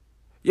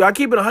 Yo, I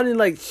keep it 100.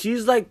 Like,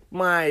 she's like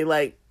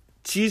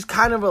she's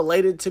kind of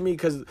related to me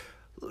because,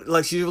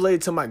 like, she's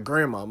related to my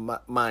grandma,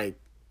 my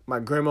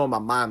grandma on my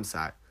mom's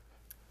side.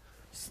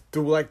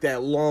 Through like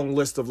that long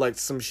list of like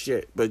some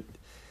shit, but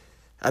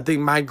I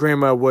think my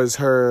grandma was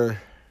her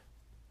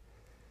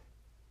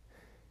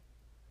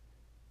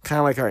kind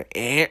of like her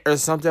aunt or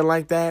something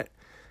like that.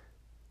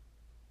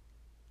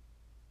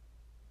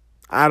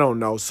 I don't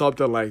know,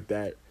 something like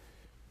that.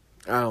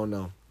 I don't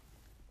know,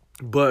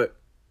 but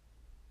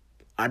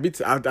I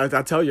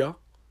tell y'all,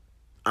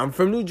 I'm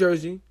from New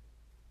Jersey,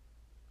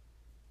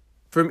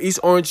 from East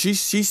Orange. She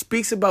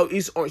speaks about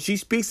East Orange. She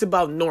speaks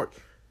about Newark.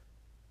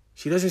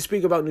 She doesn't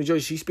speak about New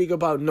Jersey. She speaks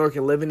about Newark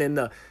and living in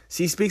the.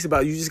 She speaks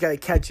about, you just gotta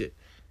catch it.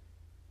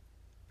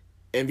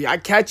 And if y'all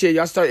catch it,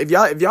 y'all start. If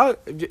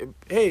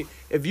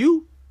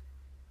you,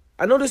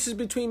 I know this is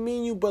between me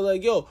and you, but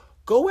like, yo,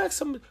 go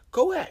ask.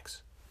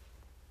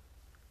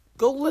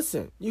 Go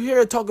listen. You hear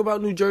her talk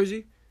about New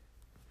Jersey?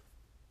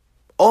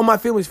 All my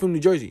family's from New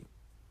Jersey.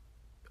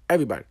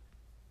 Everybody.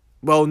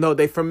 Well, no,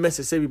 they from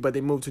Mississippi, but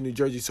they moved to New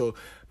Jersey. So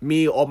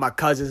me, all my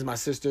cousins, my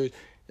sisters,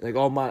 like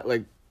all my,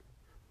 like,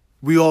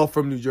 we all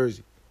from New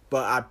Jersey.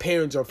 But our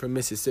parents are from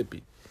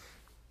Mississippi.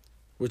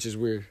 Which is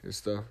weird and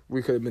stuff.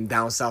 We could have been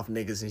down south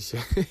niggas and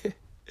shit.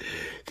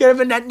 Could have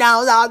been that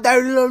down south.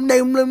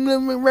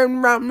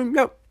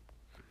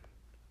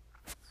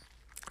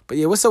 But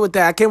yeah, what's up with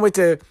that? I can't wait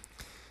to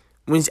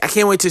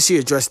see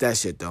her address that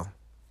shit though.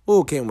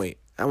 Oh, can't wait.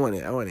 I want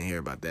to hear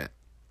about that.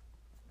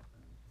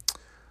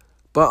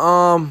 But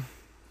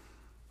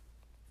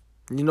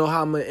you know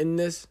how I'm gonna end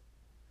this?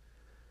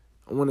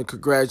 I want to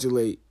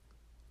congratulate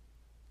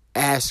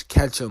Ash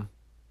Ketchum.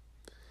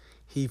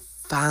 He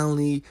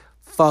finally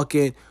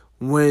fucking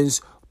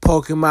wins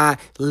Pokemon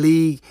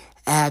League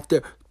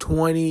After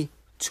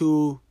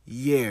 22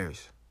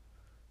 years.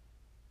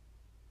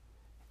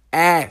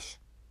 Ash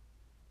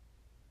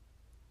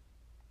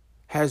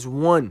has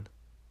won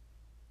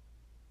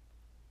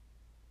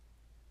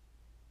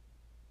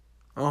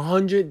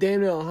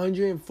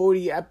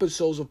 140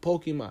 episodes of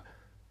Pokemon.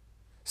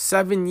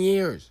 7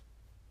 years.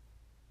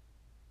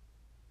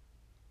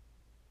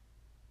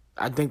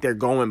 I think they're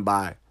going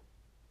by.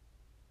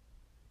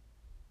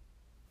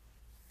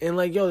 And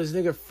like, yo, this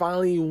nigga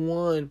finally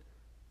won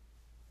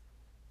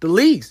the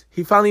leagues.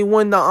 He finally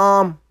won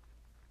the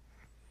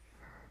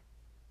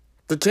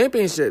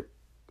championship.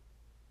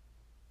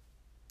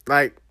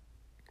 Like,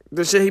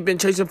 the shit he been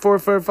chasing for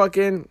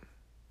fucking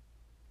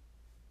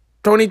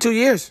 22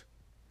 years.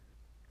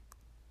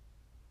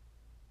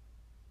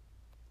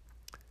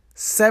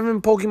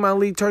 7 Pokemon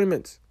League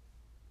tournaments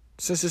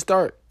since the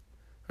start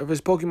of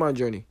his Pokemon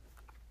journey.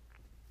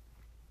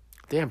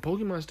 Damn,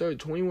 Pokemon started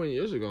 21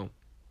 years ago.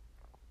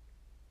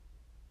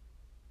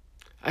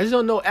 I just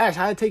don't know, Ash,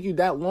 how did it take you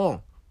that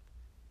long?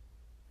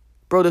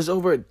 Bro, there's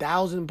over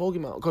 1,000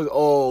 Pokemon. Because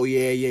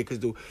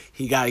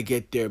he got to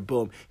get there.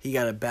 Boom. He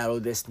got to battle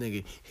this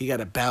nigga. He got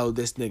to battle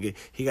this nigga.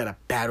 He got to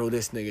battle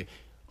this nigga.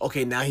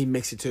 Okay, now he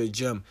makes it to the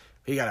gym.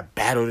 He got to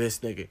battle this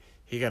nigga.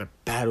 He got to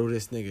battle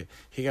this nigga.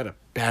 He got to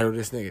battle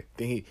this nigga.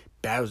 Then he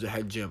battles the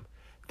head gym.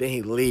 Then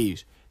he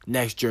leaves.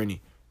 Next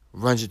journey.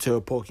 Runs into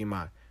a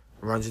Pokemon.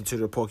 Runs into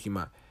the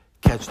Pokemon.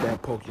 Catch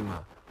that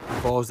Pokemon.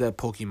 Falls that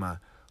Pokemon.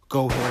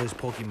 Go heal his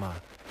Pokemon.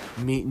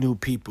 Meet new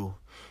people.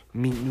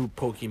 Meet new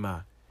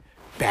Pokemon.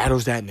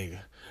 Battles that nigga.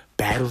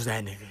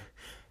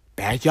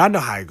 Y'all know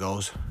how it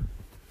goes.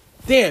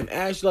 Damn,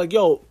 Ash, like,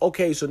 yo,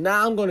 okay, so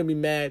now I'm going to be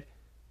mad.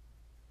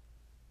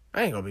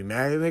 I ain't going to be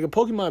mad. Nigga,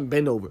 Pokemon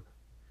bend over.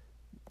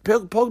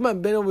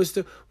 Pokemon bend over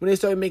still when they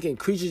started making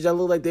creatures that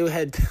look like they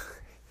had...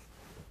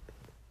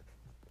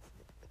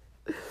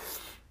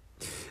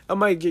 I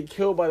might get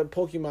killed by the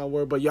Pokemon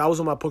word, but yo, I was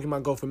on my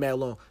Pokemon Go for mad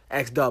long.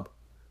 X-Dub.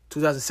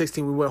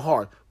 2016, we went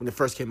hard when it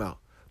first came out.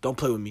 Don't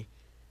play with me.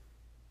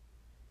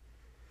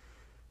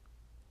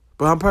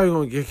 But I'm probably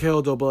going to get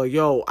killed, though. But, like,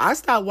 yo, I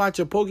stopped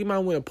watching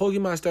Pokemon when a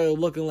Pokemon started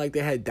looking like they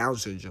had Down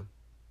syndrome.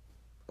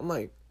 I'm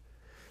like,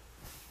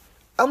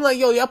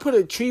 yo, y'all put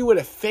a tree with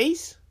a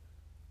face?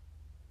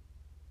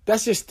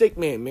 That's just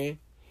Stickman, man.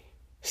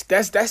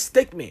 That's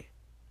Stickman.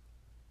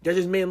 That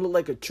just made him look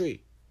like a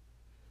tree.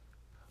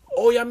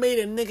 Oh, y'all made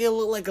a nigga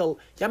look like a...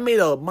 Y'all made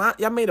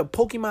a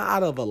Pokemon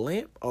out of a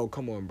lamp? Oh,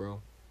 come on,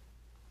 bro.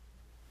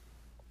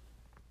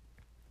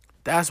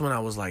 That's when I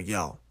was like,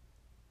 yo.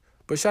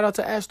 But shout out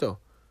to Ash, though.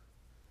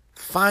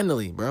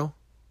 Finally, bro.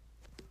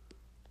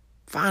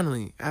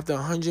 Finally, after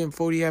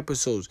 140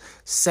 episodes,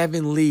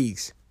 7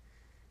 leagues,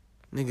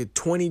 nigga,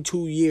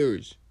 22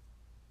 years,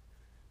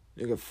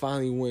 nigga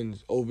finally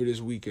wins over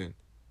this weekend.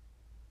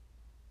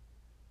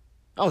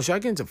 Oh, should I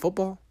get into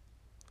football?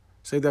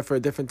 Save that for a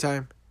different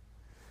time?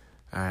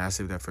 All right, I'll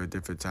save that for a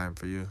different time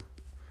for you.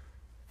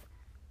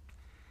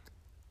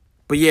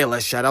 But yeah,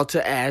 let's shout out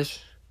to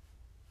Ash.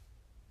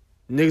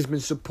 Niggas been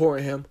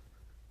supporting him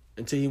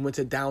until he went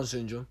to Down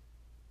syndrome.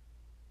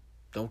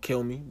 Don't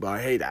kill me, but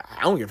I hate that.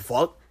 I don't give a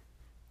fuck.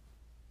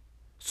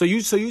 So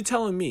you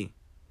telling me?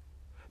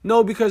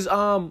 No, because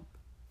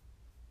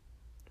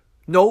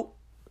nope,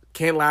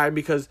 can't lie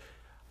because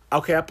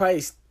okay,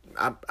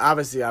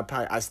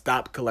 I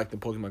stopped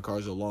collecting Pokemon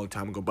cards a long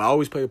time ago, but I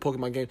always play a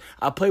Pokemon game.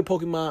 I played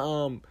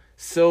Pokemon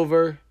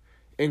Silver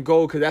and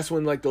Gold because that's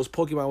when like those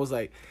Pokemon was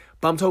like.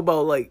 But I'm talking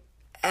about like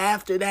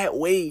after that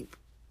wave.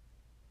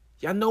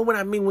 Y'all know what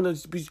I mean when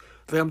it's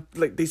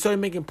like they started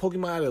making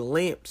Pokemon out of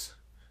lamps.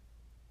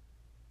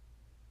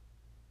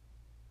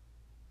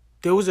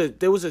 There was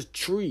a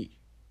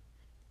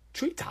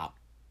treetop.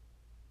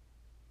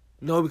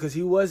 No, because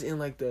he was in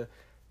like the.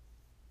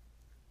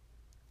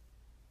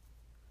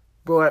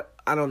 Bro,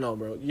 I don't know,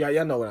 bro. Yeah,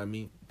 y'all know what I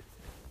mean.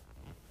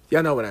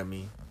 Y'all know what I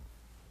mean.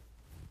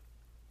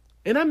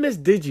 And I miss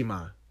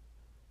Digimon.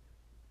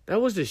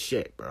 That was the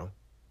shit, bro.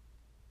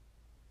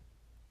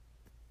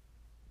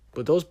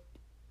 But those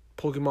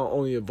Pokemon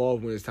only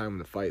evolved when it's time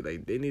to fight.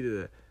 Like, they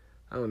needed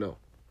I don't know.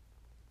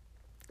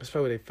 That's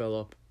probably where they fell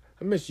up.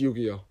 I miss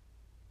Yu-Gi-Oh!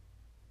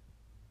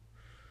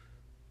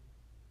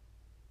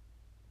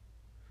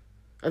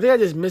 I think I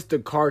just missed the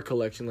card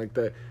collection, like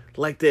the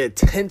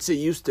intense it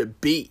used to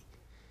be.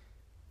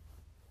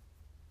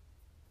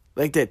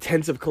 Like the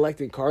intense of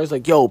collecting cards.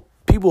 Like, yo,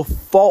 people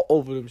fought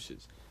over them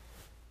shits.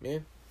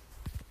 Man.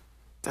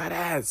 That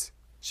ass.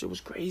 Shit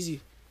was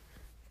crazy.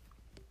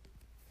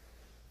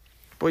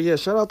 But yeah,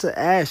 shout out to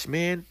Ash,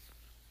 man.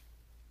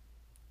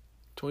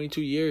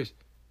 22 years.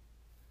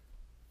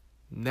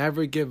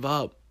 Never give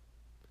up.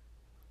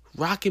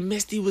 Rock and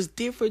Misty was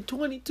different.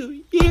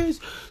 22 years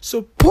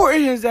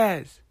supporting his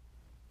ass.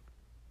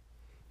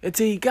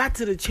 Until he got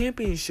to the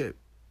championship.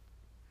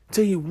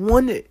 Until he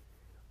won it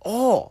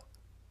all.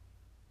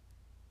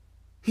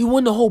 He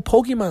won the whole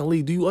Pokemon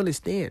League. Do you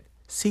understand?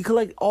 See, he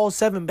collected all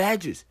 7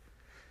 badges.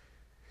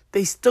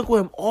 They stuck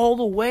with him all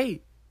the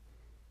way.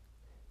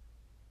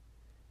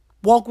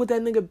 Walk with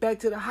that nigga back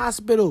to the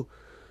hospital.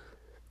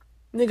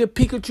 Nigga,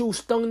 Pikachu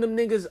stung them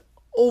niggas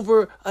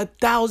over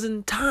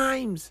 1,000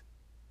 times.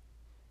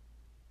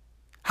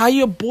 How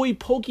your boy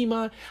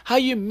Pokemon, how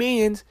your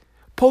man's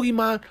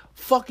Pokemon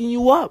fucking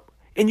you up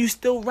and you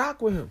still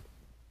rock with him?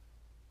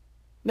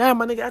 Now,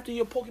 my nigga, after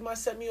your Pokemon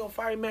set me on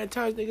fire mad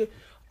times, nigga,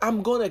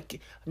 I'm gonna...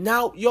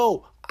 Now,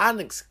 yo,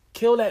 Onyx,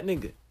 kill that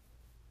nigga.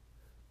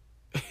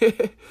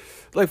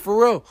 Like,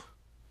 for real.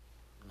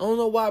 I don't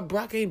know why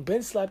Brock ain't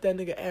been slapped that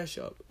nigga ass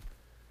up.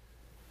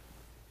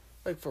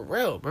 Like, for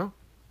real, bro.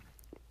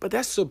 But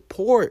that's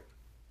support.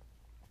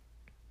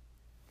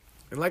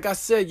 And like I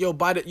said, yo,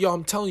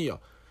 I'm telling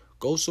y'all,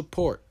 go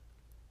support.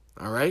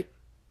 All right?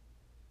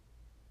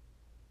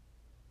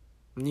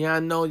 Yeah, I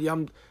know.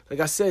 Like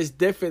I said, it's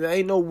different. There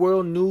ain't no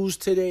world news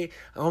today.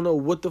 I don't know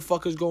what the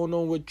fuck is going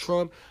on with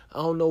Trump.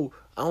 I don't know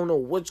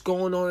what's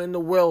going on in the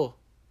world.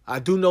 I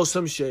do know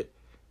some shit,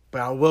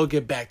 but I will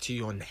get back to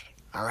you on that.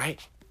 All right?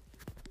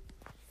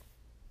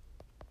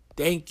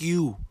 Thank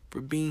you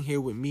for being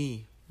here with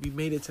me. We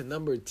made it to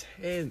number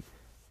 10.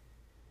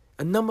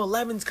 And number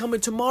 11's coming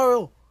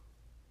tomorrow.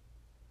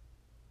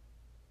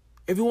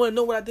 If you want to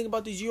know what I think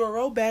about these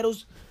URL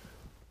battles,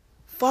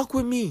 fuck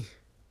with me.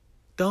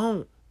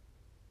 Don't.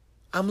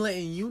 I'm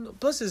letting you know.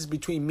 Plus, it's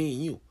between me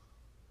and you.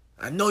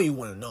 I know you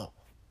want to know.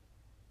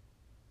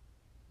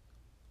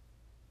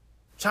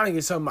 I'm trying to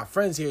get some of my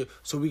friends here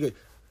so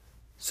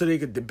they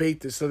could debate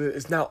this, so that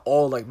it's not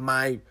all like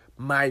my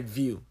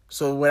view.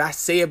 So what I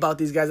say about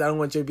these guys, I don't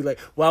want you to be like,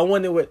 well, I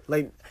wonder what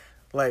like,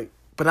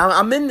 but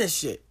I'm in this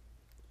shit.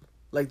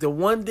 Like the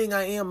one thing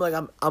I am, like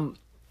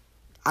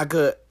I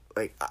could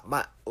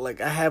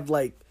like I have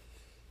like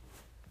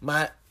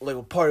my like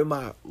a part of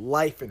my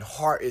life and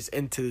heart is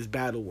into this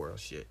battle world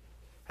shit.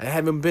 I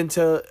haven't been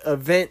to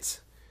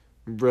events,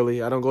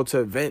 really. I don't go to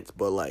events,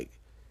 but like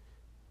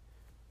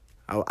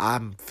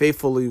I'm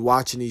faithfully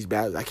watching these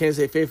battles. I can't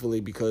say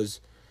faithfully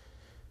because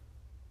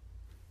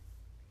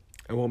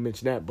I won't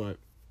mention that, but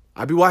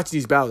I be watching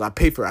these battles. I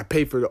pay for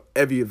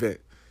every event.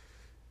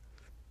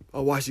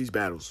 I'll watch these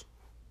battles.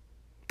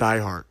 Die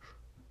hard.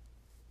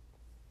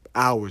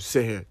 Hours,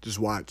 sit here, just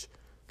watch,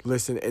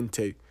 listen,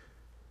 intake,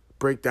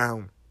 break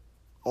down,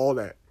 all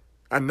that.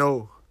 I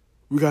know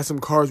we got some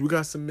cards. We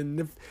got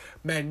some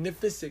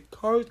magnificent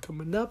cards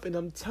coming up, and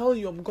I'm telling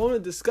you, I'm going to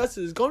discuss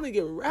it. It's going to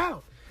get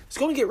rowdy. It's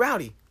going to get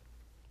rowdy.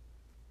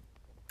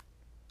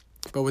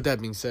 But with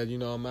that being said,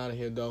 I'm out of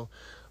here, though.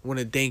 I want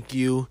to thank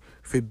you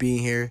for being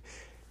here.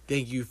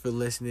 Thank you for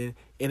listening.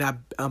 And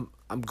I'm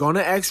going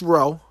to ask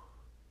Ro.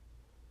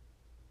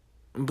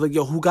 I'm like,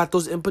 yo, who got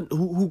those input?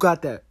 Who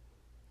got that?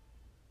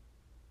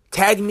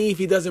 Tag me if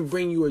he doesn't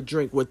bring you a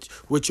drink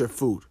with your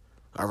food.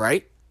 All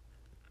right?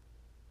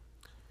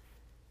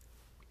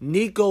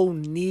 Nico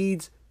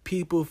needs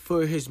people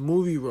for his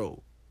movie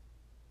role.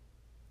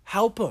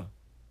 Help him.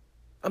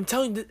 I'm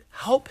telling you,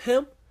 help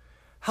him,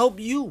 help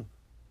you.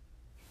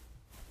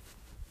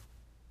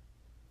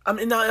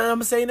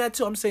 I'm saying that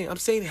too. I'm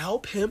saying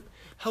help him,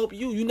 help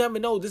you. You never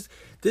know.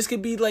 This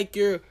could be like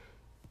your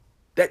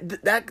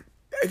that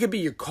it could be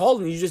your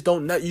calling. You just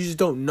don't know. You just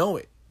don't know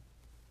it.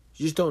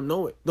 You just don't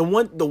know it. The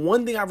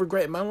one thing I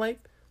regret in my life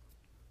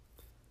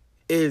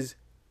is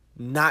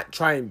not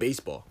trying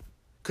baseball.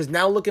 Cause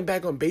now looking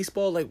back on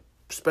baseball, like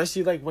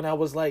especially like when I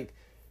was like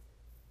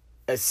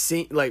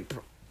like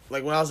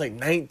when I was like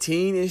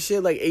 19 and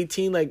shit, like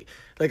 18, like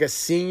a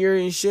senior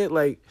and shit,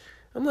 like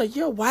I'm like,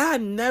 yo, why I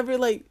never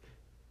like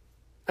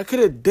I could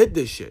have did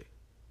this shit.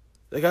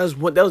 Like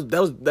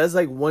that's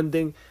like one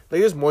thing. Like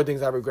there's more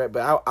things I regret,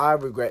 but I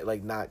regret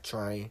like not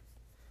trying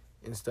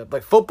and stuff.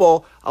 Like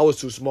football, I was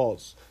too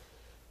small.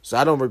 So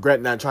I don't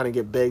regret not trying to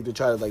get big to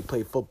try to like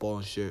play football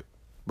and shit.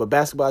 But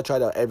basketball I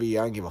tried out every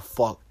year. I didn't give a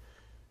fuck.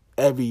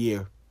 Every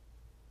year.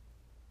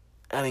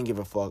 I didn't give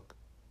a fuck.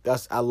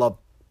 I love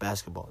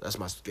basketball. That's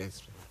my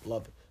skills.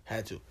 Love it.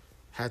 Had to.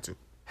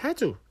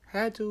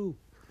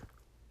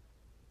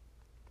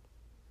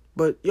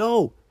 But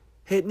yo,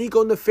 hit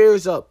Nico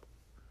Nefarious up.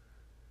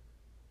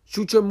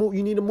 Shoot your movie.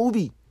 You need a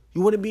movie.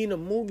 You want to be in a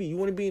movie. You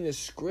want to be in a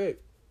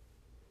script.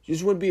 You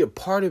just want to be a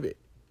part of it.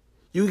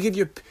 You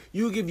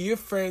give your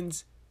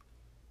friends,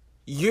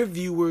 your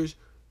viewers,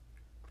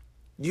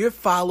 your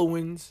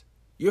followers,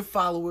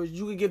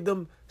 you can give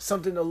them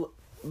something to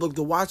look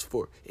to watch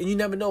for. And you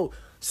never know.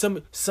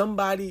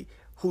 Somebody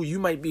who you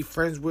might be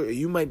friends with or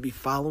you might be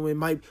following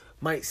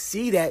might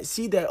see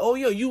that, oh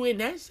yo, you in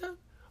that stuff?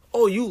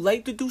 Oh, you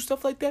like to do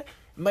stuff like that?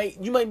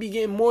 You might be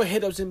getting more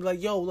hit ups and be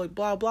like, yo, like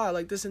blah blah,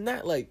 like this and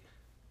that. Like,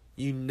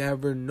 you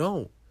never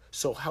know.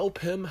 So help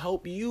him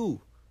help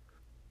you.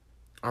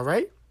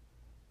 Alright?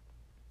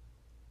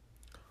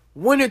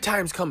 Winter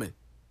time's coming.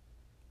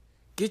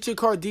 Get your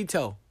car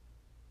detailed.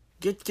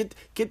 Get.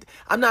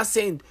 I'm not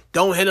saying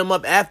don't hit him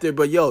up after,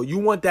 but yo, you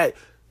want that,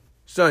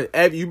 son?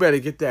 You better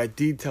get that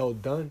detail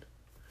done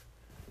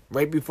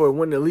right before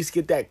winter. At least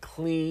get that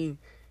clean.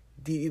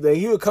 Like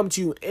he would come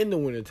to you in the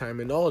wintertime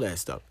and all that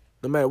stuff,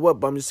 no matter what.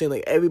 But I'm just saying,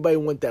 like everybody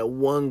want that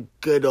one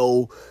good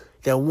old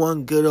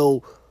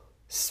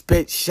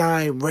spit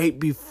shine right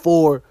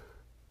before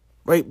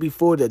Right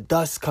before the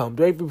dust comes,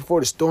 right before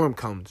the storm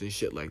comes and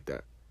shit like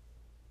that.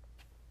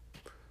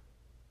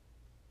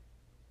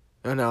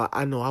 And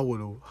I know I would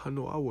have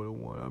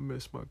won. I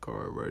missed my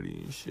car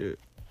already and shit.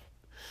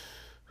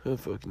 I'm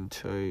fucking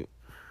tight.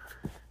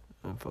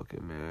 I'm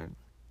fucking mad.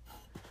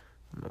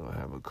 I'm not gonna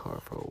have a car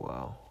for a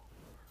while.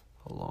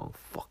 A long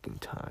fucking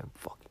time.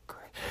 Fucking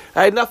crazy.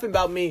 Alright, nothing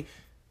about me.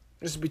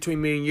 This is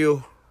between me and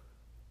you.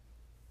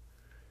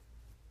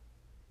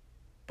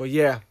 But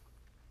yeah.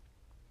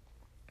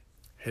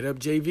 Hit up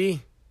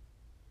JV.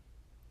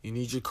 You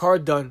need your car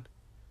done.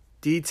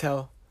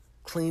 Detail.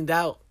 Cleaned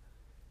out.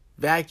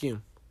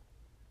 Vacuum.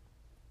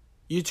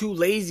 You're too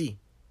lazy.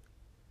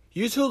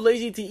 You're too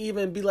lazy to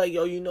even be like,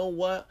 yo, you know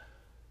what?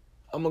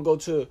 I'm going to go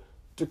to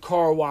the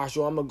car wash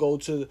or I'm going to go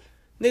to...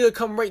 Nigga,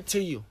 come right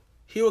to you.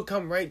 He will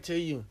come right to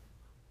you.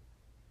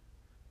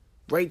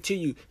 Right to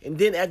you. And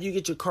then after you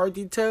get your car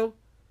detailed,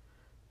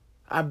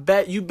 I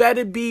bet you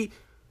better be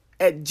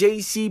at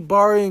JC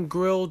Bar and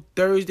Grill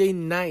Thursday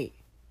night.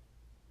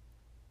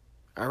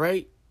 All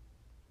right?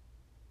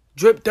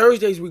 Drip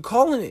Thursdays, we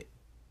calling it.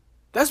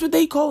 That's what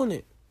they calling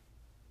it.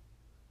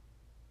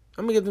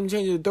 I'm going to get them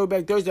changed to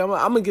Throwback Thursday. I'm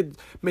going to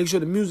make sure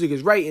the music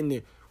is right in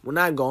there when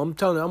I go. I'm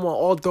telling you, I'm on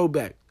all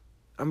throwback.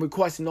 I'm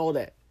requesting all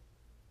that.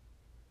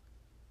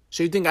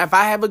 So you think if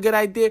I have a good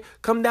idea,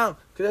 come down.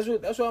 Because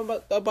that's what I'm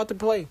about to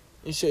play.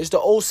 And shit. It's the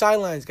old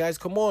sidelines, guys.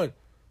 Come on.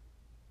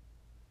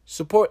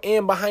 Support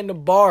Ann behind the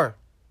bar.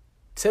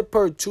 Tip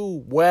her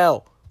too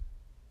well.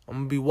 I'm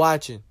going to be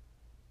watching.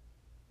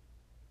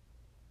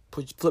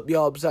 Flip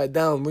y'all upside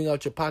down. Bring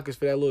out your pockets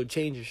for that little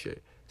change and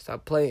shit.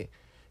 Stop playing.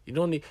 You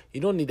don't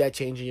need that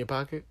change in your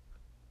pocket.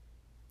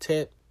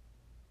 Tip.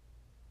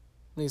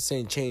 Niggas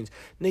saying change.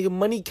 Nigga,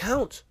 money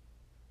counts.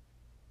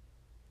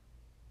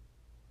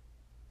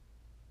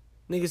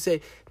 Niggas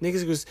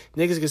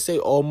can say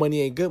all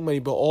money ain't good money,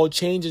 but all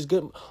change is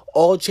good.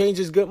 All change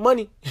is good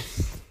money.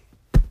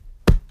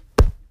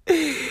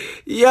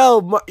 Yo,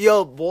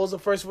 Ball's the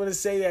first one to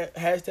say that.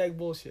 Hashtag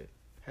bullshit.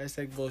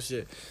 Hashtag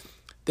bullshit.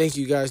 Thank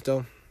you guys,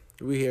 though.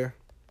 We here.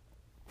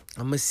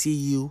 I'm gonna see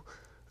you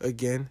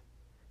again,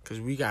 cause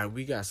we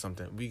got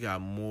something. We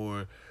got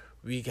more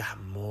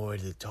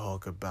to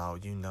talk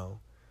about. You know,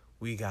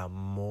 we got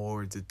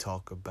more to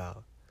talk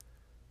about.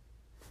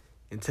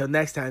 Until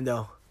next time,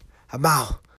 though. I'm out.